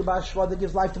aguf kuli b'ashva, that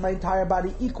gives life to my entire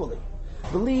body equally.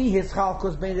 B'li his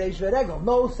chalkos bein reish v'regel.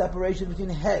 No separation between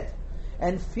head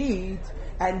and feet.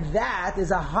 And that is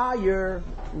a higher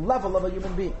level of a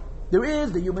human being. There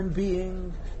is the human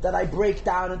being that I break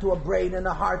down into a brain and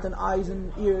a heart and eyes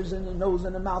and ears and a nose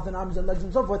and a mouth and arms and legs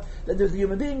and so forth. Then there's the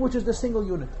human being, which is the single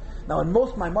unit. Now, in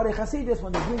most Maimarei Hasidus,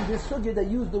 when they bring this sugya, they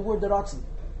use the word ratzon,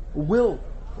 will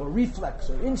or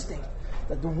reflex or instinct.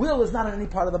 That the will is not in any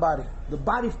part of the body. The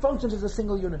body functions as a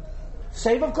single unit.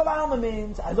 Save of Kol Alma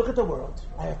means I look at the world,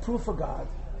 I have proof for God,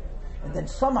 and then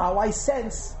somehow I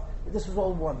sense that this is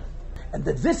all one. And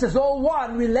that this is all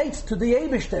one relates to the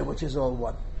Eibishter, which is all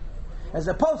one. As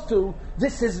opposed to,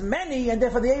 this is many, and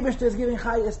therefore the Eibishter is giving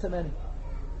chayes to many.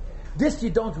 This you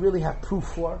don't really have proof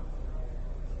for.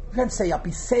 You can't say,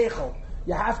 Api Seichel.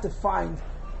 You have to find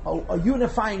a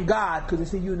unifying God, because you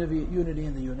see unity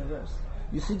in the universe.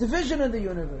 You see division in the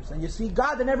universe, and you see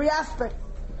God in every aspect.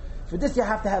 For this you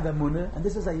have to have emunah, and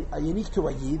this is a unique to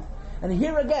a yid. And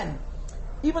here again,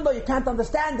 even though you can't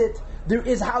understand it, there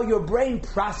is how your brain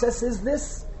processes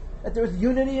this, that there is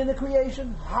unity in the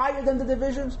creation, higher than the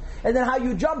divisions, and then how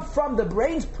you jump from the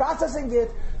brain's processing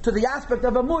it to the aspect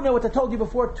of emunah, which I told you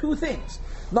before, 2 things.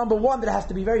 Number 1, that it has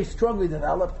to be very strongly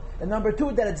developed, and number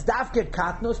 2, that it's dafke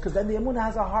katnus, because then the emunah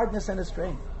has a hardness and a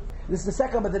strength. This is the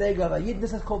second madrega of a yid.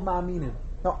 This is called ma'aminim.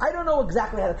 Now, I don't know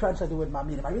exactly how to translate the word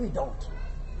ma'aminim. I really don't.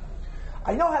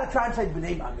 I know how to translate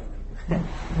b'nei ma'aminim.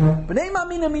 B'nei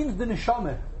ma'aminim means the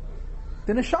neshama.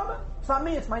 The neshama. It's not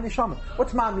me, it's my neshama.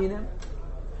 What's ma'aminim?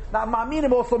 Now,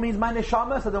 ma'aminim also means my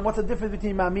neshama, so then what's the difference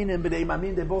between ma'aminim and b'nei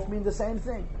ma'aminim? They both mean the same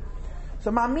thing.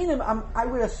 So ma'aminim, I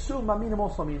would assume ma'aminim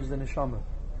also means the neshama.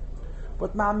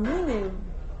 But ma'aminim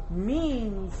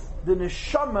means the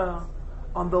neshama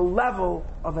on the level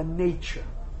of a nature.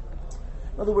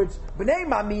 In other words, b'nei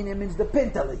ma'aminim means the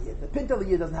pintaliyid. The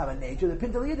pintaliyid doesn't have a nature. The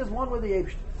pintaliyid is one with the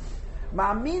Eibishter.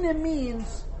 Ma'aminim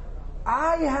means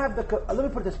I have let me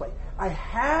put it this way. I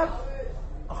have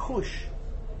a chush,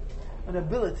 an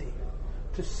ability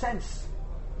to sense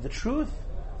the truth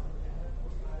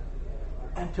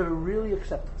and to really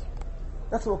accept it.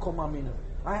 That's what we'll call ma'aminim.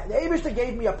 The Eibishter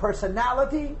gave me a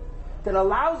personality that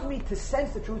allows me to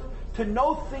sense the truth, to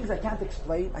know things I can't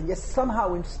explain, and yet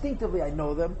somehow instinctively I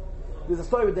know them. There's a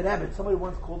story with the Rebbe. Somebody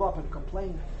once called up and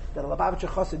complained that a Lubavitcher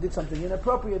Chassid did something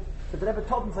inappropriate, but the Rebbe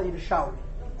told him to shower me.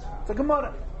 It's a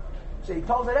Gemara. So he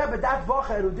told the Rebbe, that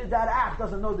Bocher who did that act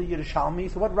doesn't know the Yerushalmi,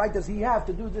 so what right does he have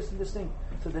to do this and this thing?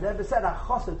 So the Rebbe said, a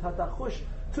chosid hat a chush,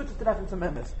 tutetreffin to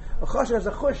memes. A chosh is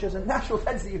a chush, is a natural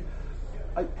tendency.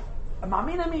 A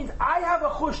mamina means, I have a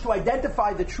chush to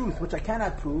identify the truth, which I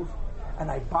cannot prove,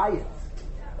 and I buy it.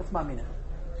 That's mamina.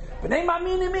 But name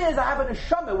mamina is, I have a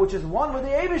neshama, which is one with the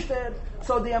Eibishter,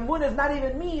 so the amun is not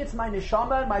even me, it's my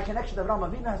neshama, and my connection to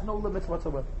Avraham Avinu has no limits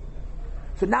whatsoever.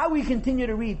 So now we continue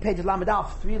to read page Lamed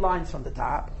Alf, 3 lines from the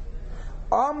top.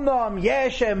 Amnam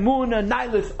yesh emuna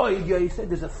nailis oy.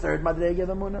 There's a third madrega of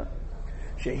emuna.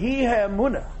 Shehi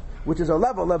emuna, which is a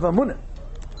level of emuna.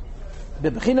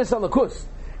 Bebechinas alakus.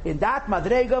 In that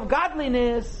madrega of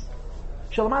godliness,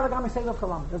 shalamai lagami seiv of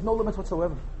kalam. There's no limits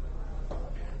whatsoever.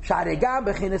 Sharegam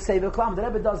bechinas seiv of kalam. The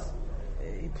Rebbe does,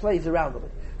 he plays around with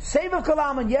it. Seiv of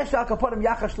kalam and yesh al kapodim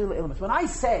yachash lila ilmus. When I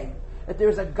say that there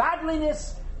is a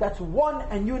godliness that's one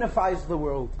and unifies the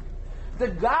world. The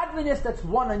godliness that's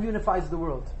one and unifies the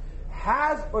world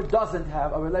has or doesn't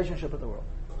have a relationship with the world.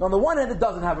 Now, on the one hand, it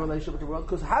doesn't have a relationship with the world,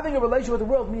 because having a relationship with the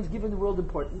world means giving the world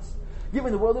importance.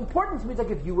 Giving the world importance means I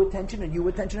give you attention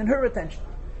and her attention.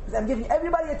 Because I'm giving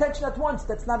everybody attention at once,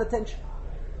 that's not attention.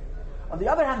 On the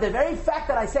other hand, the very fact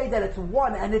that I say that it's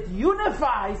one and it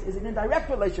unifies is an indirect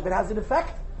relationship. It has an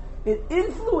effect. It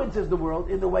influences the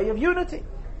world in the way of unity.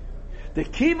 The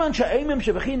kivan sha'emim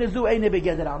shevachina zu eine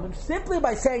begeder almin, simply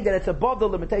by saying that it's above the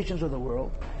limitations of the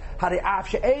world. Hari'af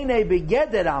she'ene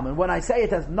begeder almin, when I say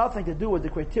it has nothing to do with the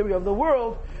criteria of the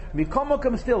world,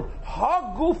 mikomokum still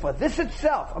hagufa, this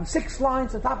itself. I'm 6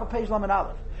 lines on top of page Lamed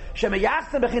Aleph.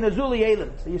 Shemeyastem bechina zu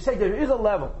li'elim. So you say there is a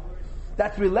level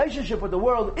that relationship with the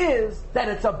world is that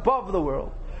it's above the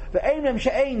world. Ve'enim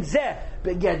she'ein zeh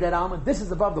begeder almin. This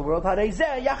is above the world. Harei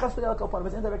zeh yachas l'el kopanim.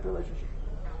 It's an indirect relationship.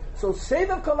 So Seiv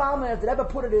of Kalam, as the Rebbe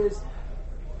put it, is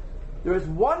there is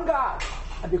one God,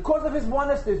 and because of His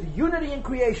oneness, there's unity in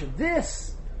creation.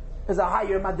 This is a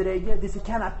higher madrega. This he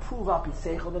cannot prove up his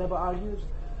seichel, the Rebbe argues,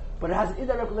 but it has an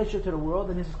indirect relationship to the world,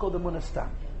 and this is called the Munastam.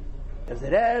 As the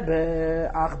Rebbe,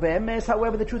 Ach be'emes,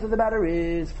 however, the truth of the matter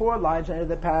is 4 lines under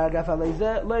the paragraph.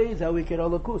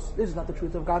 This is not the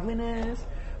truth of godliness.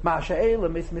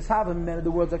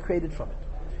 The worlds are created from it.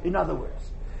 In other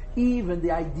words, even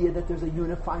the idea that there's a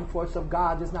unifying force of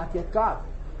God is not yet God,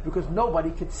 because nobody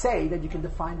could say that you can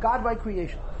define God by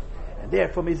creation. And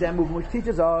therefore, Mizem movement which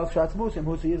teaches us Shatz Musim,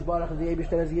 who he is Barach as the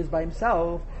Eibishter as he is by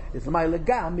himself, is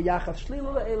Ma'ilagam Miyachas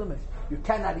Shlilu Le'elamis. You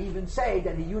cannot even say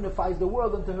that he unifies the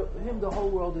world, and to him the whole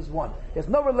world is one. There's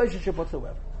no relationship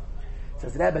whatsoever.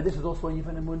 Says Rebbe, this is also in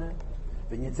Yifan Emunah.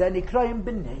 V'nyitzeni Kroyim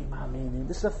B'nei Ma'aminin.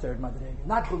 This is the third madrega.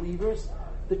 Not believers,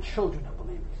 the children of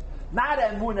believers. Not a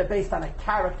emunah based on a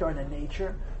character and a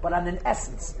nature, but on an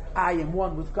essence. I am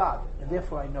one with God, and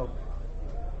therefore I know.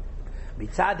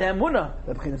 Mitzad emunah,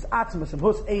 it's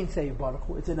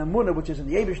an emunah which is in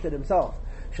the Eibishter himself.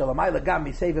 Shalamai lagam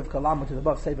bi seiv of kalam, which is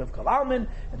above seiv of kalalmin,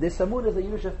 and this emunah is the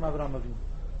Yerusha from Avraham Avinu.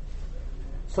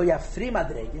 So you have 3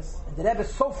 madregas, and the Rebbe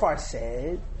so far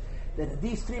said that in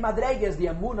these 3 madregas, the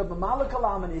emunah of Mamal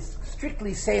Kalaman is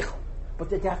strictly seichel. But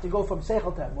they have to go from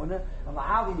Seichel to Emunah, and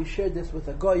Lahavi, we shared this with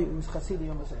a Goy, who's Chassidi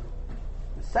Yom HaSeichel.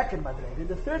 The second Madrega,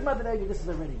 the third Madrega, this is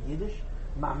already Yiddish,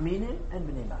 Ma'aminin and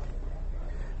B'nei Ma'aminin.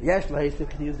 Yesh Lahesif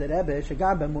continues the Rebbe,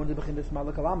 Shagam B'emunah B'chinas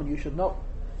Malak Alam, and you should know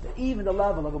that even the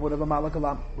level of Emunah B'malak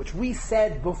Alam, which we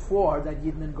said before that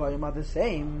Yidden and Goyim are the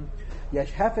same,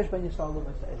 Yesh Hefesh Ben Yisrael.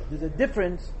 There's a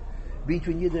difference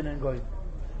between Yidden and Goyim.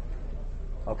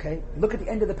 Okay? Look at the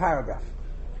end of the paragraph.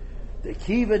 The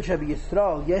kivan shabi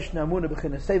Yisrael yeshna amuna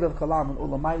b'chinas seiv of kalam and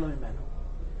ulamaylo imenu.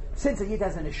 Since a yid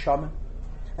has an neshama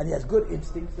and he has good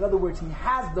instincts, in other words, he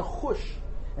has the chush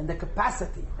and the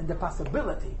capacity and the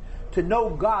possibility to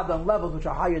know God on levels which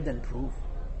are higher than proof.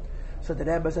 So the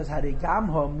Rebbe says,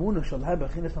 "Harigam ha'amuna shalhem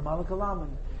b'chinas hamal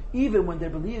kalam." Even when they're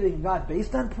believing in God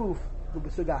based on proof, the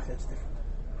besugach is different.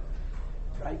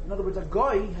 Right? In other words, a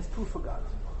goy has proof for God.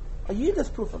 A yid has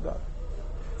proof for God.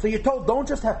 So you're told, don't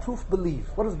just have proof, believe.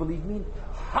 What does believe mean?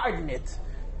 Harden it.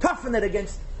 Toughen it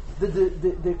against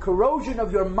the corrosion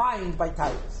of your mind by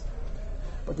titles.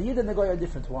 But the Yid and the Goy are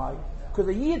different. Why? Because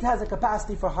the Yid has a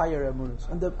capacity for higher emunas.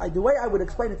 And the way I would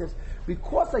explain it is,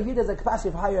 because the Yid has a capacity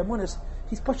for higher emunas,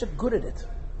 he's pushed good at it.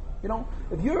 You know,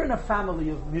 if you're in a family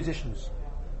of musicians,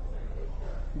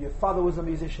 your father was a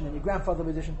musician and your grandfather was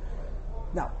a musician.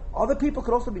 Now, other people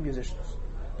could also be musicians.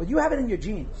 But you have it in your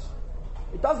genes.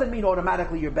 It doesn't mean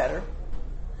automatically you're better.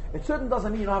 It certainly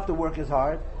doesn't mean you don't have to work as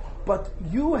hard. But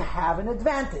you have an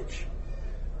advantage.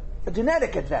 A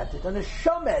genetic advantage, an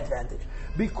neshama advantage.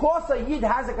 Because a Yid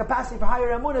has a capacity for higher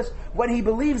emunas, when he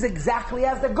believes exactly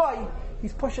as the Goy,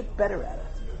 he's pushed better at it.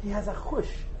 He has a chush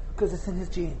Because it's in his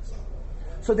genes.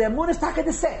 So the emunah is taka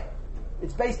the same.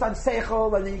 It's based on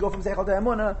seichel, and then you go from seichel to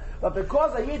emunah. But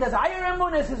because a yid has higher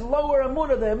emunah, it's his lower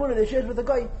emunah, the emunah that shares with the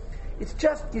guy. It's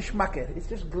just gishmaker. It's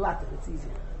just glatter. It's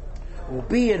easier. And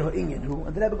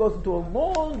the Rebbe goes into a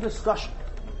long discussion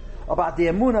about the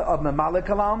emunah of Mamalik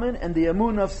Kalalman and the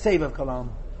emunah of Sevav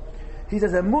Kalalman. He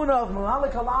says emunah of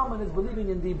Mamalik Kalalman is believing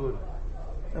in Dibur.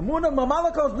 Emunah of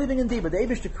Mamalik is believing in Dibur. The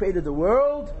Eibishter created the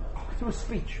world through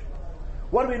speech.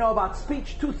 What do we know about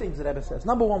speech? Two things the Rebbe says.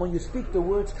 Number one, when you speak, the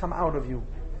words come out of you.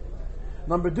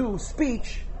 Number two,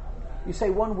 speech, you say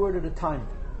one word at a time.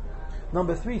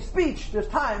 Number three, speech, there's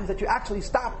times that you actually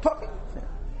stop talking.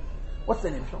 What's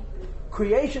the name?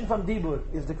 Creation from Dibur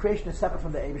is the creation is separate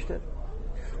from the Eibishter.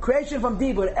 Creation from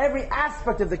Dibur, every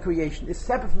aspect of the creation is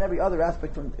separate from every other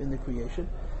aspect in the creation.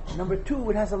 And number two,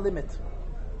 it has a limit.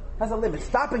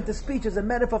 Stopping to speech is a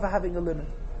metaphor for having a limit.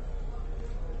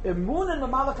 Emunah in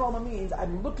Mamalik Kalalman means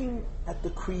I'm looking at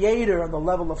the Creator on the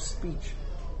level of speech.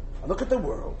 I look at the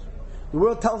world. The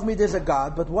world tells me there's a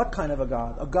God, but what kind of a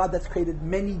God? A God that's created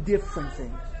many different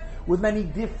things, with many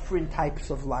different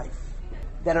types of life,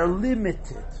 that are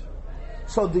limited.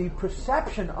 So the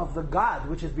perception of the God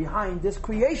which is behind this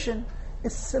creation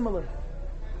is similar.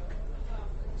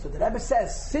 So the Rebbe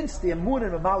says, since the Emunah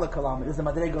in Mamalik Kalalman is the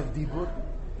Madrega of Dibur,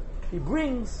 he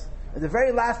brings in the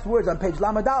very last words on page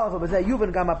Lamed Aleph of Zeh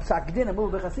Yuvan Gam Psak Din and Mul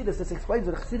B'Chasidus, this explains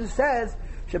what Chasidus says.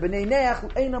 Shebnei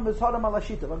Neach Einam B'Zharam Al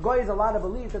Shitav. A goy is allowed to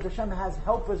believe that Hashem has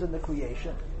helpers in the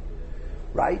creation,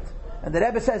 right? And the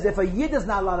Rebbe says if a yid is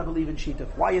not allowed to believe in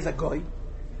Shitav, why is a goy?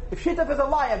 If Shitav is a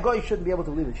lie, a goy shouldn't be able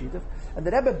to believe in Shitav. And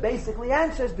the Rebbe basically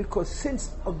answers because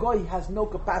since a goy has no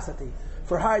capacity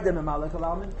for higher than Mamalik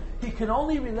Kalalman, he can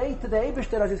only relate to the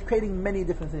Eibishter as he's creating many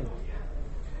different things.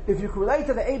 If you relate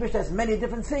to the Eibush as many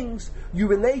different things, you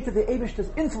relate to the Eibush's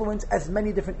influence as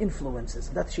many different influences.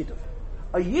 That's Shituf.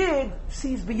 A Yid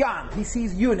sees beyond. He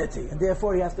sees unity, and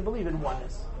therefore he has to believe in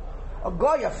oneness. A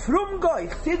Goy, a Frum Goy,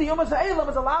 Chsidi Yomas Ha'elam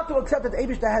is allowed to accept that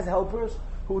Eibush has helpers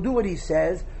who do what he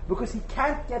says, because he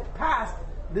can't get past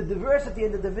the diversity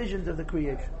and the divisions of the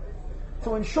creation.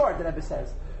 So in short, the Rebbe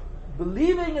says,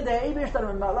 believing in the Eibush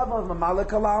on the level of Mamalik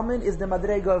Kalalman is the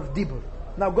Madrega of Dibur.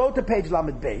 Now go to page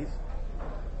Lamed Beis.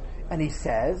 And he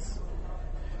says,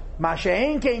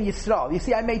 Ma'ashein kein Yisrael. You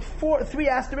see, I made three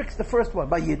asterisks. The first one,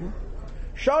 by Yidden.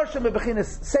 Sharshem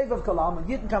bebechinas Sevav Kalalman.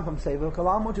 Yidden come from Sevav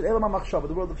Kalalman, which is Elam HaMachshava,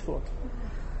 the world of thought.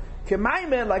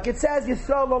 Kemaimer, like it says,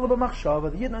 Yisrael Lola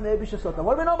B'Machshava, the Yidden and the Eibishter thought. Now,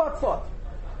 what do we know about thought?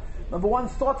 Number one,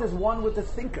 thought is one with the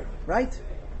thinker, right?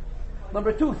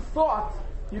 Number two, thought,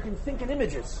 you can think in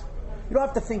images. You don't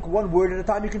have to think one word at a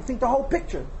time, you can think the whole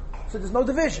picture. So there's no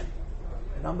division.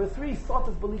 And number three, thought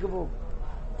is believable.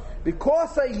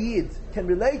 Because a Yid can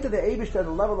relate to the Eibishter at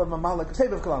the level of Mamalik,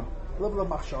 Sevav Kalam, level of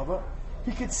Machshava,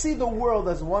 he could see the world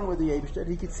as one with the Eibishter,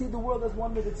 he could see the world as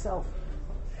one with itself.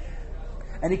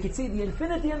 And he could see the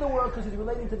infinity in the world because he's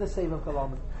relating to the Sevav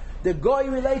Kalam. The Goy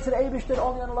relates to the Eibishter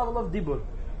only on the level of Dibur.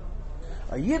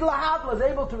 A Yid Lahad was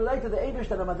able to relate to the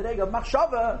Eibishter on the Madrega of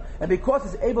Machshava, and because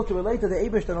he's able to relate to the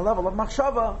Eibishter on the level of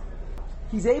Machshava,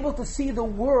 he's able to see the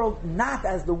world not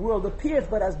as the world appears,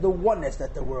 but as the oneness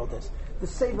that the world is. The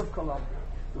Sevav Kalam.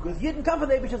 Because Yidden come from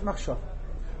the Eibishter's Machshava.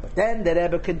 But then the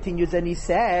Rebbe continues and he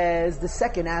says, the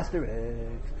second asterisk,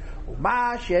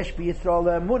 but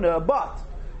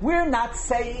we're not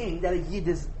saying that a Yid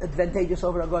is advantageous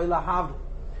over a Goy Lahav.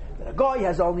 That a Goy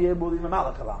has only a Muli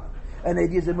Mamalik Kalam. And a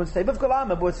Yid is a Muli Sevav Kalam.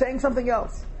 But we're saying something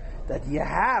else. That you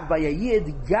have by a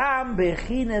Yid, Gam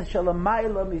Bechines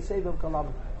Shalamayla Mi Sevav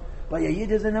Kalam. By a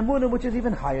Yid is an Emunah which is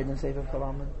even higher than Sevav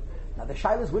Kalam. Now the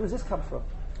Shaila is, where does this come from?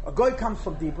 A Goy comes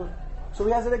from Dibur, so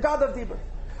he has a God of Dibur.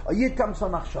 A Yid comes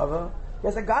from Machshava, he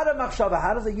has a God of Machshava.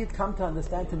 How does a Yid come to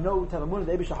understand, to know, to have a Emunah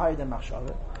the Eibishter higher than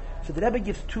Machshava? So the Rebbe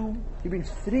gives he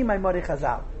brings three Maimorei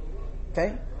Chazal.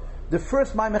 Okay? The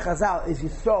first Maimorei Chazal is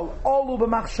Yisrael Olu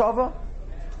B'Machshava.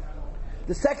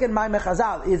 The second Maimorei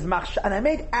Chazal is Machshava. And I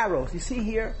made arrows. You see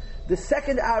here, the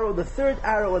second arrow, the third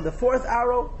arrow, and the fourth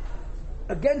arrow.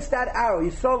 Against that arrow,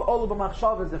 Yisrael Olu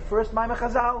B'Machshava is the first Maimorei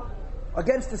Chazal.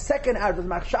 Against the second arrow, there's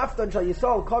Machshavta and Shal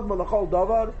Yisrael Kodmo L'Chol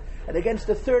Davar. And against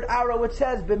the third arrow, it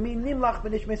says B'min Nimlach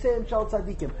B'Nishmeseim Shal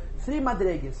Tzadikim. Three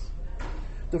Madregas.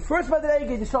 The first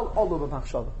Madrega is Yisrael Olu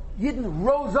B'Machshava. Yidden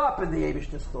rose up in the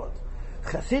Eibishter's thought.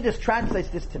 Chassidus translates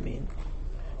this to mean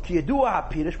Ki Yedua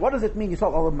HaPirish. What does it mean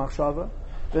Yisrael Olu B'Machshava?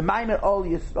 B'Maimer Ol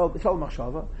Yisrael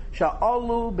B'Machshava.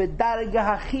 Sha'olu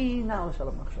B'Darga Hachi Na'al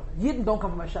Shalom Machshava. Yidden don't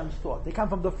come from Hashem's thought. They come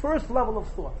from the first level of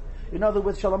thought. In other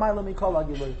words, Shalamayla Mikol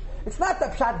Agilui. It's not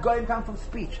that Pshat Goyim come from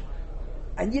speech.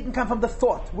 And Yidden come from the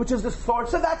thought, which is the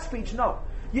source of that speech. No.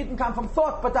 Yidden come from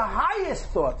thought, but the highest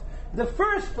thought the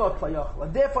first thought Vayachal,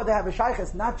 and therefore they have a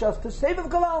shaykhs not just to Sefer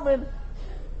Kalalman,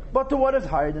 but to what is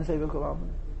higher than Sefer Kalalman.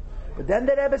 But then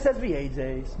the Rebbe says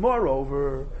V'yedzes,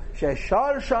 moreover,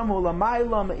 Sheshar Shamu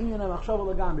Lamayla Me'inyan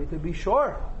HaMachshava Lagamri, to be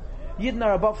sure, Yidden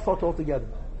are above thought altogether.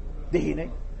 Dehine,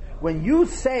 when you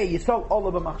say Yisrael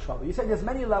Ola B'Machshava, you say there's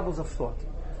many levels of thought,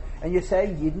 and you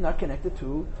say Yidden are connected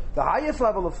to the highest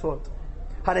level of thought.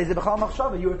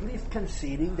 You're at least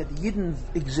conceding that Yidden's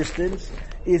existence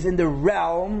is in the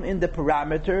realm, in the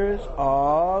parameters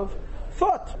of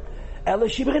thought.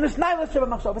 It's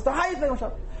the highest level of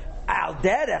thought. Al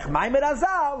derech maimer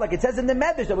azal, like it says in the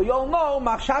Medrash that we all know,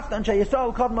 the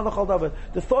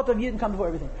thought of Yidden comes before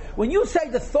everything. When you say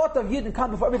the thought of Yidden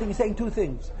comes before everything, you're saying two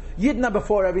things. Yidden are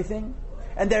before everything,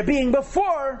 and their being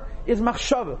before is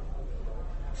machshava.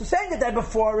 So saying that they're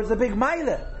before is a big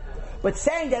mile. But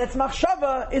saying that it's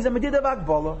machshava is a medida of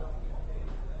Akbala.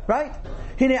 Right?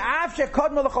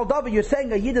 You're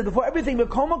saying a Yid before everything. You're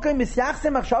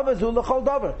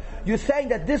saying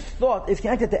that this thought is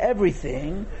connected to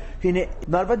everything.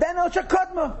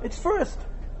 It's first.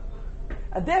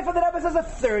 And therefore the Rebbe says a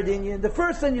third Inyan. The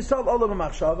first thing you saw all over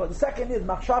machshava. The second is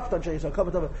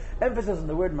machshavta. Emphasis on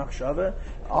the word machshava.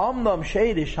 Amnam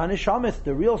sheidish hanishamis.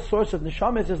 The real source of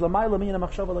nishamis is lamayla mina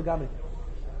machshava lagami.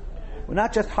 We're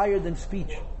not just higher than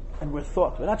speech, and we're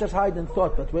thought. We're not just higher than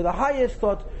thought, but we're the highest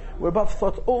thought. We're above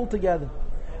thought altogether.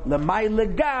 The higher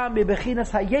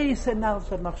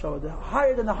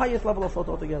than the highest level of thought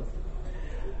altogether.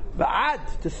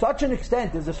 But to such an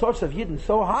extent is the source of Yidden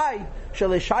so high, you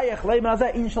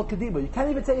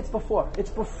can't even say it's before. It's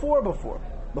before.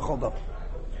 The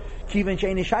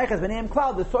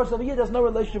source of Yid has no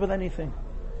relationship with anything.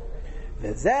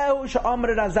 This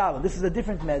is a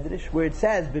different medrash where it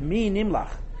says, with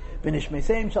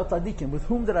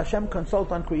whom did Hashem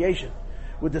consult on creation?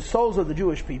 With the souls of the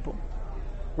Jewish people.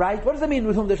 Right? What does it mean,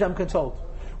 with whom did Hashem consult?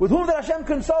 With whom did Hashem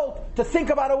consult to think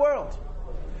about a world?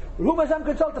 With whom Hashem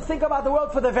consult to think about the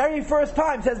world for the very first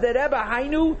time? Says the Rebbe,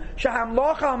 Hainu,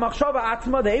 Shahamlocha Machshava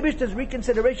Atzma, the Eibishter's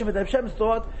reconsideration with Hashem's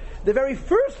thought. The very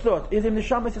first thought is in the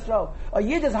Neshamas Yisrael. A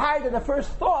Yid is higher than the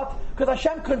first thought because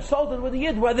Hashem consulted with the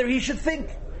Yid whether he should think.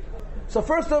 So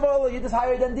first of all, a Yid is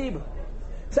higher than Dibur.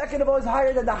 Second of all, he's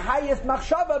higher than the highest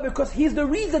Machshava because he's the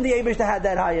reason the Eibishter had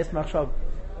that highest Machshava.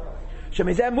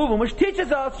 Which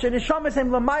teaches us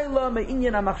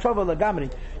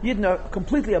Yidden are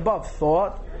completely above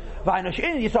thought. When you say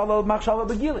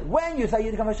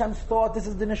Yidden come Hashem's thought, this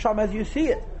is the neshama as you see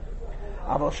it.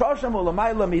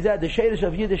 The shadish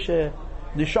of Yiddish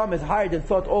neshama is higher than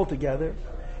thought altogether.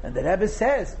 And the Rebbe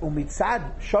says,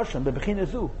 "Umitzad shoshan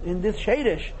bebechinazu." In this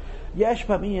shadish, yesh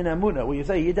pa'minyan amuna. Where you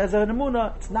say Yid has an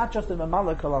amuna, it's not just in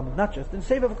Mamala Kalaman, not just in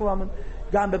Sefer Kalaman.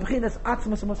 Gam bebechinas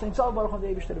atzmas amosein tzal baruch on the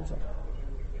Eibishter himself.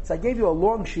 So I gave you a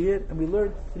long shiur, and we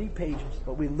learned 3 pages,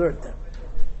 but we learned them.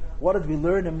 What did we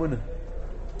learn in Munah?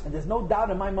 And there's no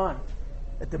doubt in my mind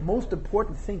that the most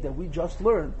important thing that we just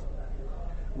learned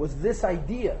was this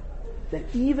idea that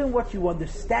even what you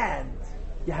understand,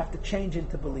 you have to change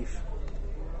into belief.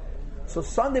 So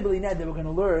Sunday, we're going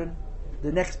to learn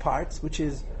the next parts, which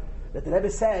is that the Rebbe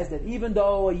says that even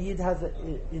though a Yid has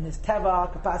in his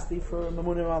teva capacity for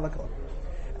Mamunah Malakal,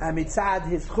 and mitzad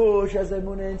his chush has a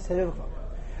Mamunah in Sefer,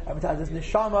 and mitzad his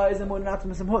neshama is a Mamunah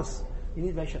Atmas Hus, you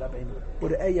need Moshe Rabbeinu, or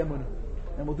the Eyamunah.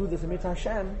 And we'll do this in Mitzvah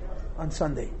Hashem on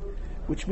Sunday.